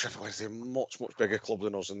know Sheffield Wednesday is a much bigger club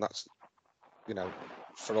than us, and that's,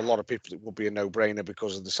 for a lot of people, it would be a no-brainer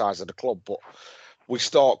because of the size of the club. But we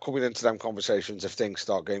start coming into them conversations if things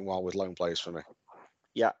start going well with loan players for me.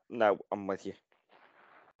 Yeah, no, I'm with you.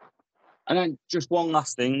 And then just one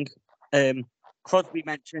last thing. Crosby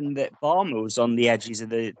mentioned that Barmer was on the edges of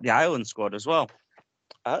the Ireland squad as well.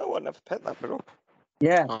 Oh, I never picked that bit up.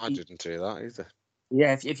 Yeah. I didn't hear that either.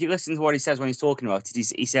 Yeah, if you listen to what he says when he's talking about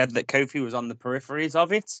it, he said that Kofi was on the peripheries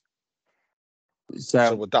of it.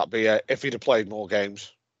 So would that be if he'd have played more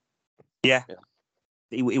games? Yeah.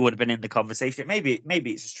 He would have been in the conversation. Maybe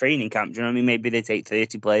it's his training camp. Do you know what I mean? Maybe they take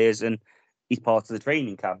 30 players and he's part of the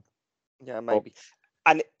training camp. Yeah, maybe.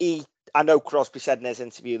 And I know Crosby said in his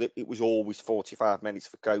interview that it was always 45 minutes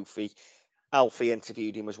for Kofi. Alfie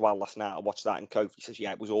interviewed him as well last night. I watched that, and Kofi says,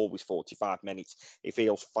 yeah, it was always 45 minutes. He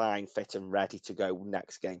feels fine, fit, and ready to go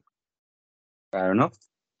next game. Fair enough.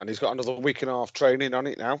 And he's got another week and a half training on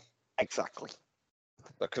it now. Exactly.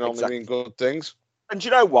 That can only mean good things. And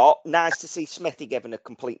you know what? Nice to see Smithy given a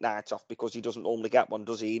complete night off, because he doesn't normally get one,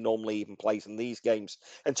 does he? He normally even plays in these games.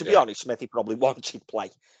 And to be honest, Smithy probably wanted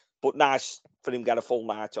play. But nice for him to get a full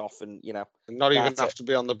night off and, And not even have to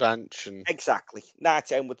be on the bench. And exactly. Night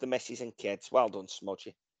home with the missus and kids. Well done,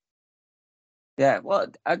 Smudgy. Yeah, well,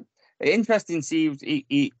 interesting to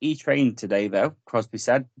see he trained today, though. Crosby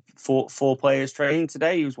said four players trained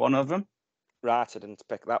today. He was one of them. Right, I didn't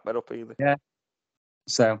pick that bit up either. Yeah.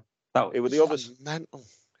 So it were the others. Mental.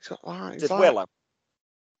 Did Willow?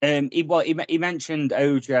 He mentioned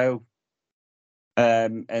Ojo,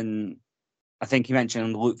 and I think he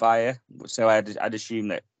mentioned Luke Vire. So I'd assume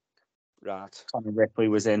that Conor Ripley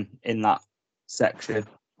was in that section.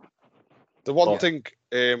 The one thing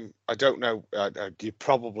I don't know, you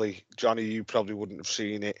probably wouldn't have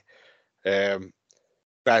seen it.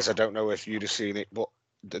 Bez, I don't know if you'd have seen it, but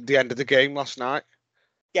the end of the game last night.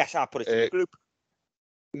 Yes, I put it in the group.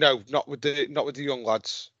 No, not with the young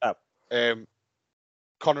lads. Oh.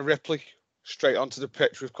 Conor Ripley straight onto the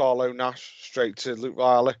pitch with Carlo Nash, straight to Luke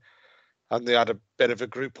Riley, and they had a bit of a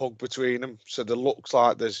group hug between them. So there looks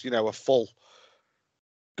like there's a full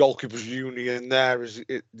goalkeepers union there.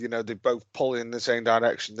 They both pull in the same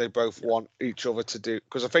direction. They both want each other to do,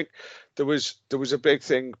 because I think there was a big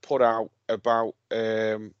thing put out about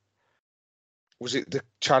was it the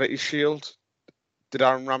Charity Shield? Did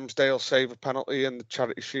Aaron Ramsdale save a penalty in the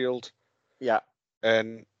Charity Shield? Yeah.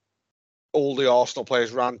 And all the Arsenal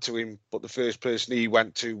players ran to him, but the first person he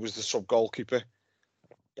went to was the sub goalkeeper.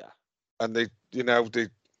 Yeah. And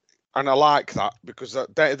and I like that, because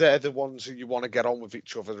they're the ones who you want to get on with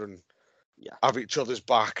each other and have each other's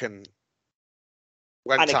back. And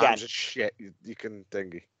when times are shit, you can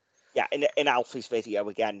thingy. Yeah, in Alfie's video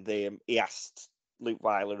again, he asked Luke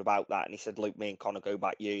Weiler about that, and he said, "Luke, me and Conor go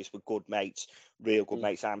back years. We're good mates, real good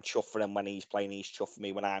mates. I'm chuffed for him when he's playing. He's chuffed for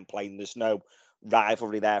me when I'm playing. There's no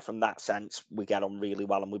rivalry there from that sense. We get on really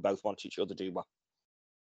well, and we both want each other to do well."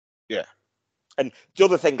 Yeah. And the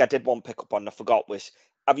other thing I did want to pick up on, I forgot, was,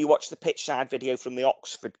 have you watched the pitch side video from the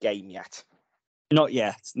Oxford game yet? Not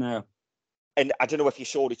yet, no. And I don't know if you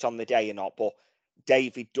saw it on the day or not, but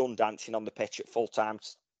David Dunn dancing on the pitch at full time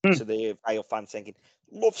to the Vale fans, thinking,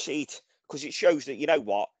 love seat, because it shows that, you know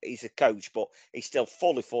what, he's a coach, but he's still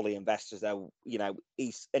fully invested, though. He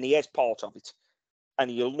is part of it. And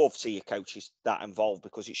you'll love to see your coaches that involved,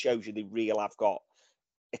 because it shows you they really have got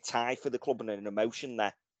a tie for the club and an emotion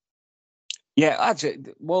there. Yeah, actually,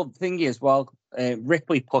 well, the thing is,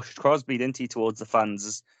 Ripley pushed Crosby, didn't he, towards the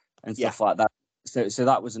fans and stuff like that. So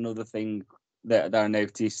that was another thing that I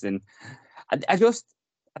noticed, and I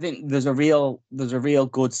think there's a real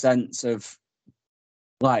good sense of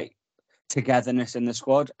like togetherness in the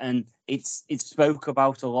squad, and it's spoke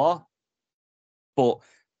about a lot, but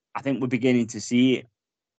I think we're beginning to see it,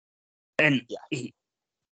 and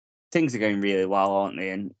things are going really well, aren't they?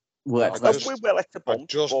 And I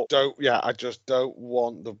just don't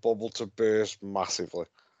want the bubble to burst massively.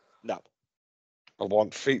 No. I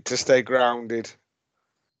want feet to stay grounded.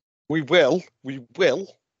 We will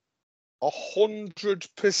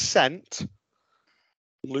 100%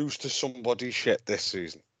 lose to somebody shit this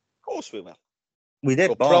season. Of course we will. We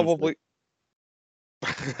did, probably.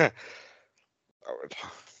 I was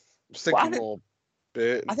Well, I thinking think- more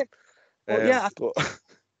Burton. I think. Well, yeah, but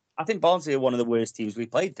I think Barnsley are one of the worst teams we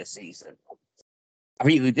played this season. I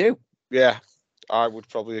really do. yeah, I would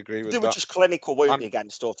probably agree with They were that. just clinical, weren't And- they,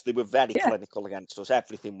 against us? They were very Yeah. clinical against us.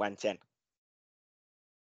 Everything went in.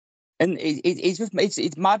 And it's just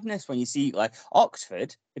it's madness when you see like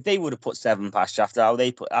Oxford. If they would have put 7 past you after how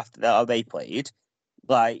they played,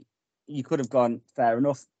 like you could have gone fair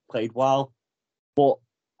enough, played well. But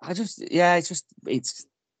it's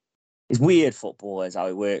weird football is how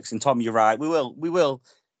it works. And Tom, you're right. We will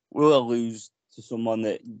lose to someone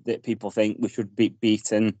that people think we should be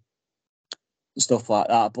beaten, stuff like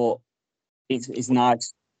that. But it's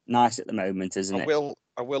nice at the moment, isn't I it?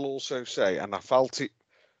 will also say, and I felt it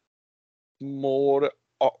more at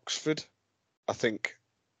Oxford. I think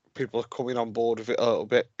people are coming on board with it a little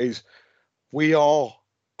bit. Is we are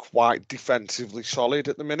quite defensively solid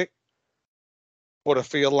at the minute, but I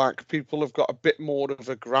feel like people have got a bit more of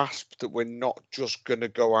a grasp that we're not just going to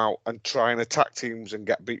go out and try and attack teams and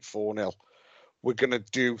get beat 4-0. We're going to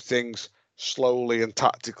do things slowly and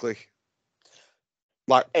tactically.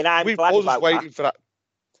 Like And I'm we glad was about waiting that. for that.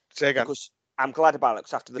 Say again. Because I'm glad about it,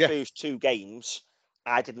 because after the Yeah. first 2 games,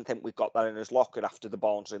 I didn't think we got that in his locker after the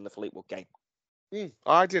Barnsley and the Fleetwood game.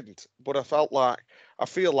 I didn't, but I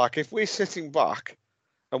feel like if we're sitting back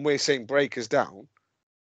and we're saying break us down,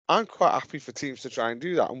 I'm quite happy for teams to try and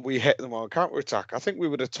do that, and we hit them on counter attack. I think we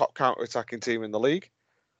were the top counter attacking team in the league.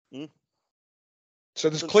 So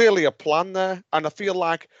there's clearly a plan there, and I feel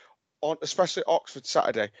like especially Oxford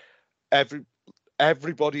Saturday,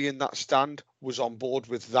 everybody in that stand was on board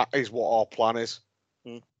with that is what our plan is.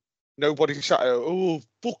 Nobody sat there, oh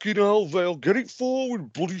fucking hell, Vale, get it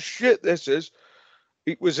forward, bloody shit this is.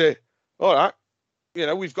 It was all right,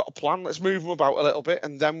 we've got a plan, let's move them about a little bit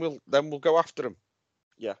and then we'll go after them.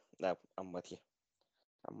 Yeah, no, I'm with you.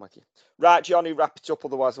 Right, Johnny, wrap it up,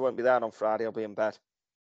 otherwise I won't be there on Friday, I'll be in bed.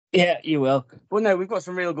 Yeah, you will. Well, no, we've got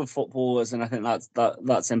some real good footballers, and I think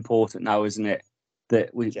that's important now, isn't it?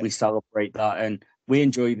 That we celebrate that and we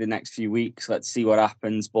enjoy the next few weeks. Let's see what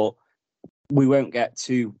happens, but we won't get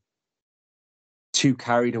too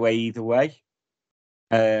carried away either way.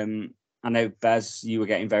 I know, Bez, you were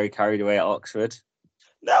getting very carried away at Oxford.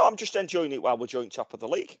 No, I'm just enjoying it while we're joint top of the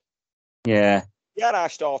league. Yeah. Yeah, and I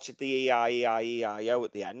started the EIO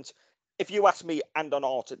at the end. If you ask me and on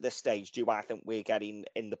art at this stage, do I think we're getting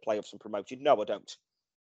in the playoffs and promoted? No, I don't.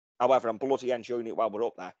 However, I'm bloody enjoying it while we're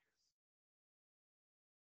up there.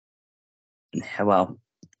 Yeah, well,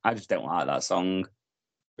 I just don't like that song.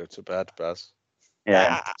 Go to bed, Bez.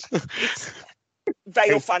 Yeah.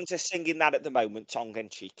 Vale fans are singing that at the moment, tongue in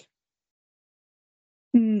cheek.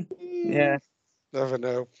 Yeah. Never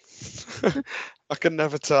know. I can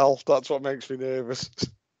never tell. That's what makes me nervous.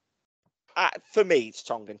 For me, it's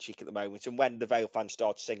tongue in cheek at the moment. And when the Vale fans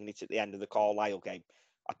started singing it at the end of the Carlisle game,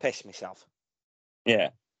 I pissed myself. Yeah.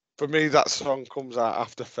 For me, that song comes out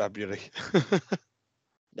after February.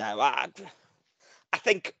 No, I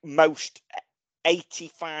think most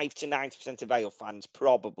 85 to 90% of Vale fans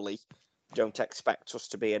probably don't expect us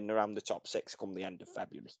to be in around the top 6 come the end of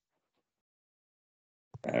February.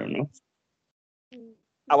 Fair enough.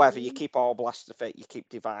 However, you keep all Blaster fit, you keep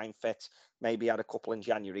Divine fit, maybe add a couple in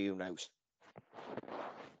January, who knows?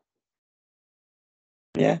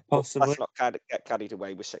 Yeah, possibly. Let's not get carried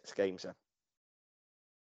away with 6 games then.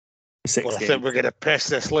 6 Well, I games. think we're going to piss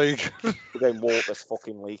this league. We're going to walk this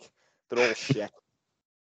fucking league. They're all shit.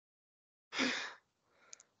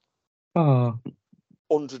 Oh,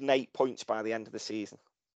 108 points by the end of the season.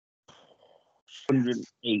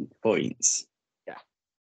 108 points. Yeah.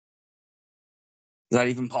 Is that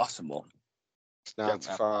even possible? It's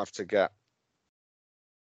 95 to get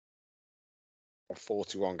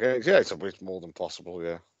 41 games. Yeah, it's more than possible,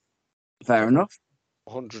 yeah. Fair enough.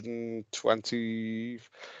 123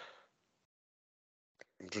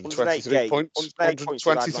 108 points.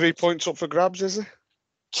 123 points up for grabs, is it?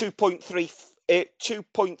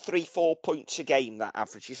 2.34 points a game, that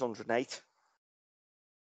average is 108.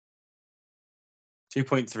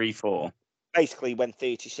 2.34. Basically, win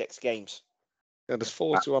 36 games. Yeah, there's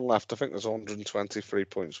 41 left. I think there's 123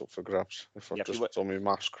 points up for grabs, if I've just done my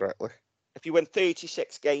maths correctly. If you win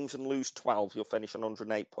 36 games and lose 12, you'll finish on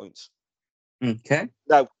 108 points. Okay.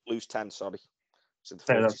 No, lose 10, sorry. So the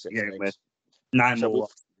 46 games. 9 more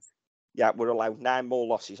losses. Yeah, we're allowed 9 more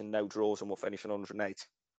losses and no draws, and we'll finish on 108.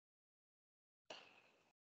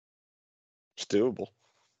 It's doable.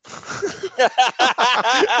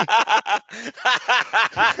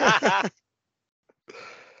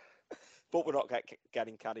 But we're not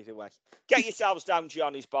getting carried away. Get yourselves down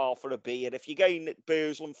Johnny's Bar for a beer. If you're going at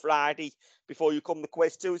Burslem Friday before you come the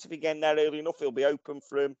quiz to us, if you're getting there early enough, it'll be open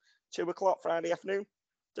from 2 o'clock Friday afternoon.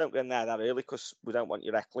 Don't get in there that early because we don't want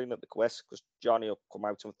you heckling at the quiz because Johnny will come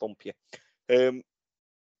out and thump you.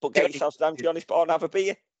 But get yourselves down Johnny's Bar and have a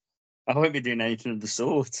beer. I won't be doing anything of the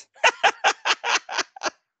sort.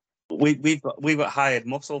 We've got hired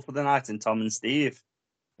muscle for the night in Tom and Steve.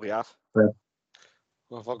 We have. Well,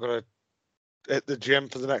 if I've got to hit the gym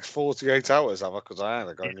for the next 48 hours, have I? Because I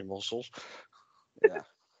haven't got any muscles. Yeah.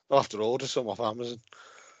 I'll have to order some off Amazon.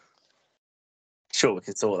 Sure, we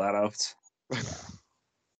could sort that out.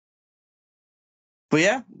 But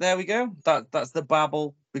yeah, there we go. That's the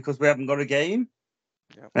babble because we haven't got a game.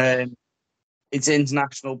 Yeah. It's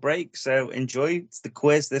international break, so enjoy. It's the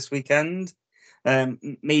quiz this weekend.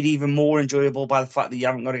 Made even more enjoyable by the fact that you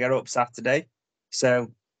haven't got to get up Saturday,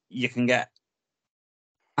 so you can get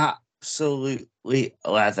absolutely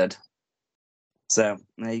leathered. So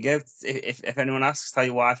there you go. If anyone asks, tell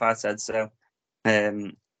your wife I said so.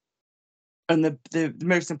 And the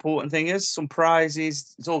most important thing is some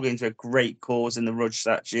prizes. It's all going to a great cause in the Rudge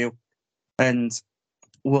statue, and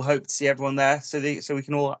we'll hope to see everyone there so we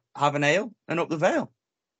can all have an ale and up the Vale.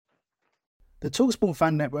 The TalkSport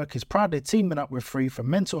Fan Network is proudly teaming up with Free for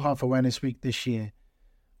Mental Health Awareness Week this year.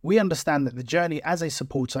 We understand that the journey as a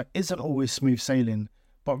supporter isn't always smooth sailing,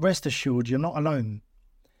 but rest assured you're not alone.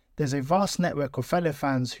 There's a vast network of fellow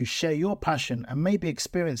fans who share your passion and may be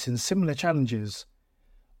experiencing similar challenges.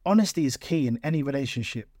 Honesty is key in any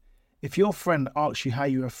relationship. If your friend asks you how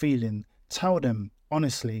you are feeling, tell them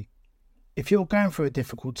honestly. If you're going through a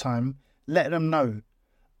difficult time, let them know.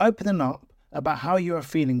 Opening up about how you are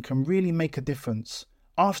feeling can really make a difference.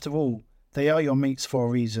 After all, they are your mates for a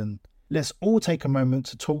reason. Let's all take a moment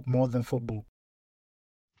to talk more than football.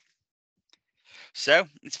 So,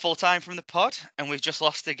 it's full time from the pod, and we've just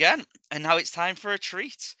lost again. And now it's time for a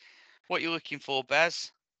treat. What are you looking for,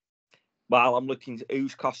 Bez? Well, I'm looking at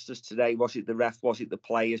who's cost us today. Was it the ref? Was it the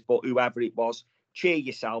players? But whoever it was, cheer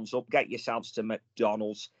yourselves up. Get yourselves to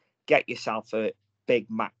McDonald's. Get yourself a Big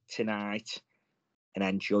Mac tonight and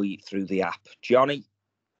enjoy it through the app. Johnny?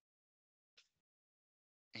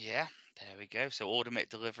 Yeah, there we go. So order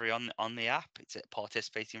McDelivery on the app. It's at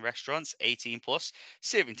participating restaurants, 18 plus.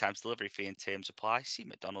 Serving times, delivery fee and terms apply. See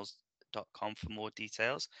mcdonalds.com for more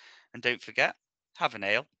details. And don't forget, have an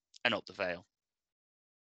ale and up the Vale.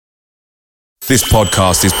 This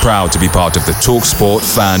podcast is proud to be part of the TalkSport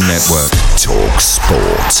Fan Network.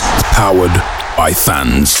 TalkSport. Powered by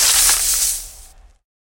fans.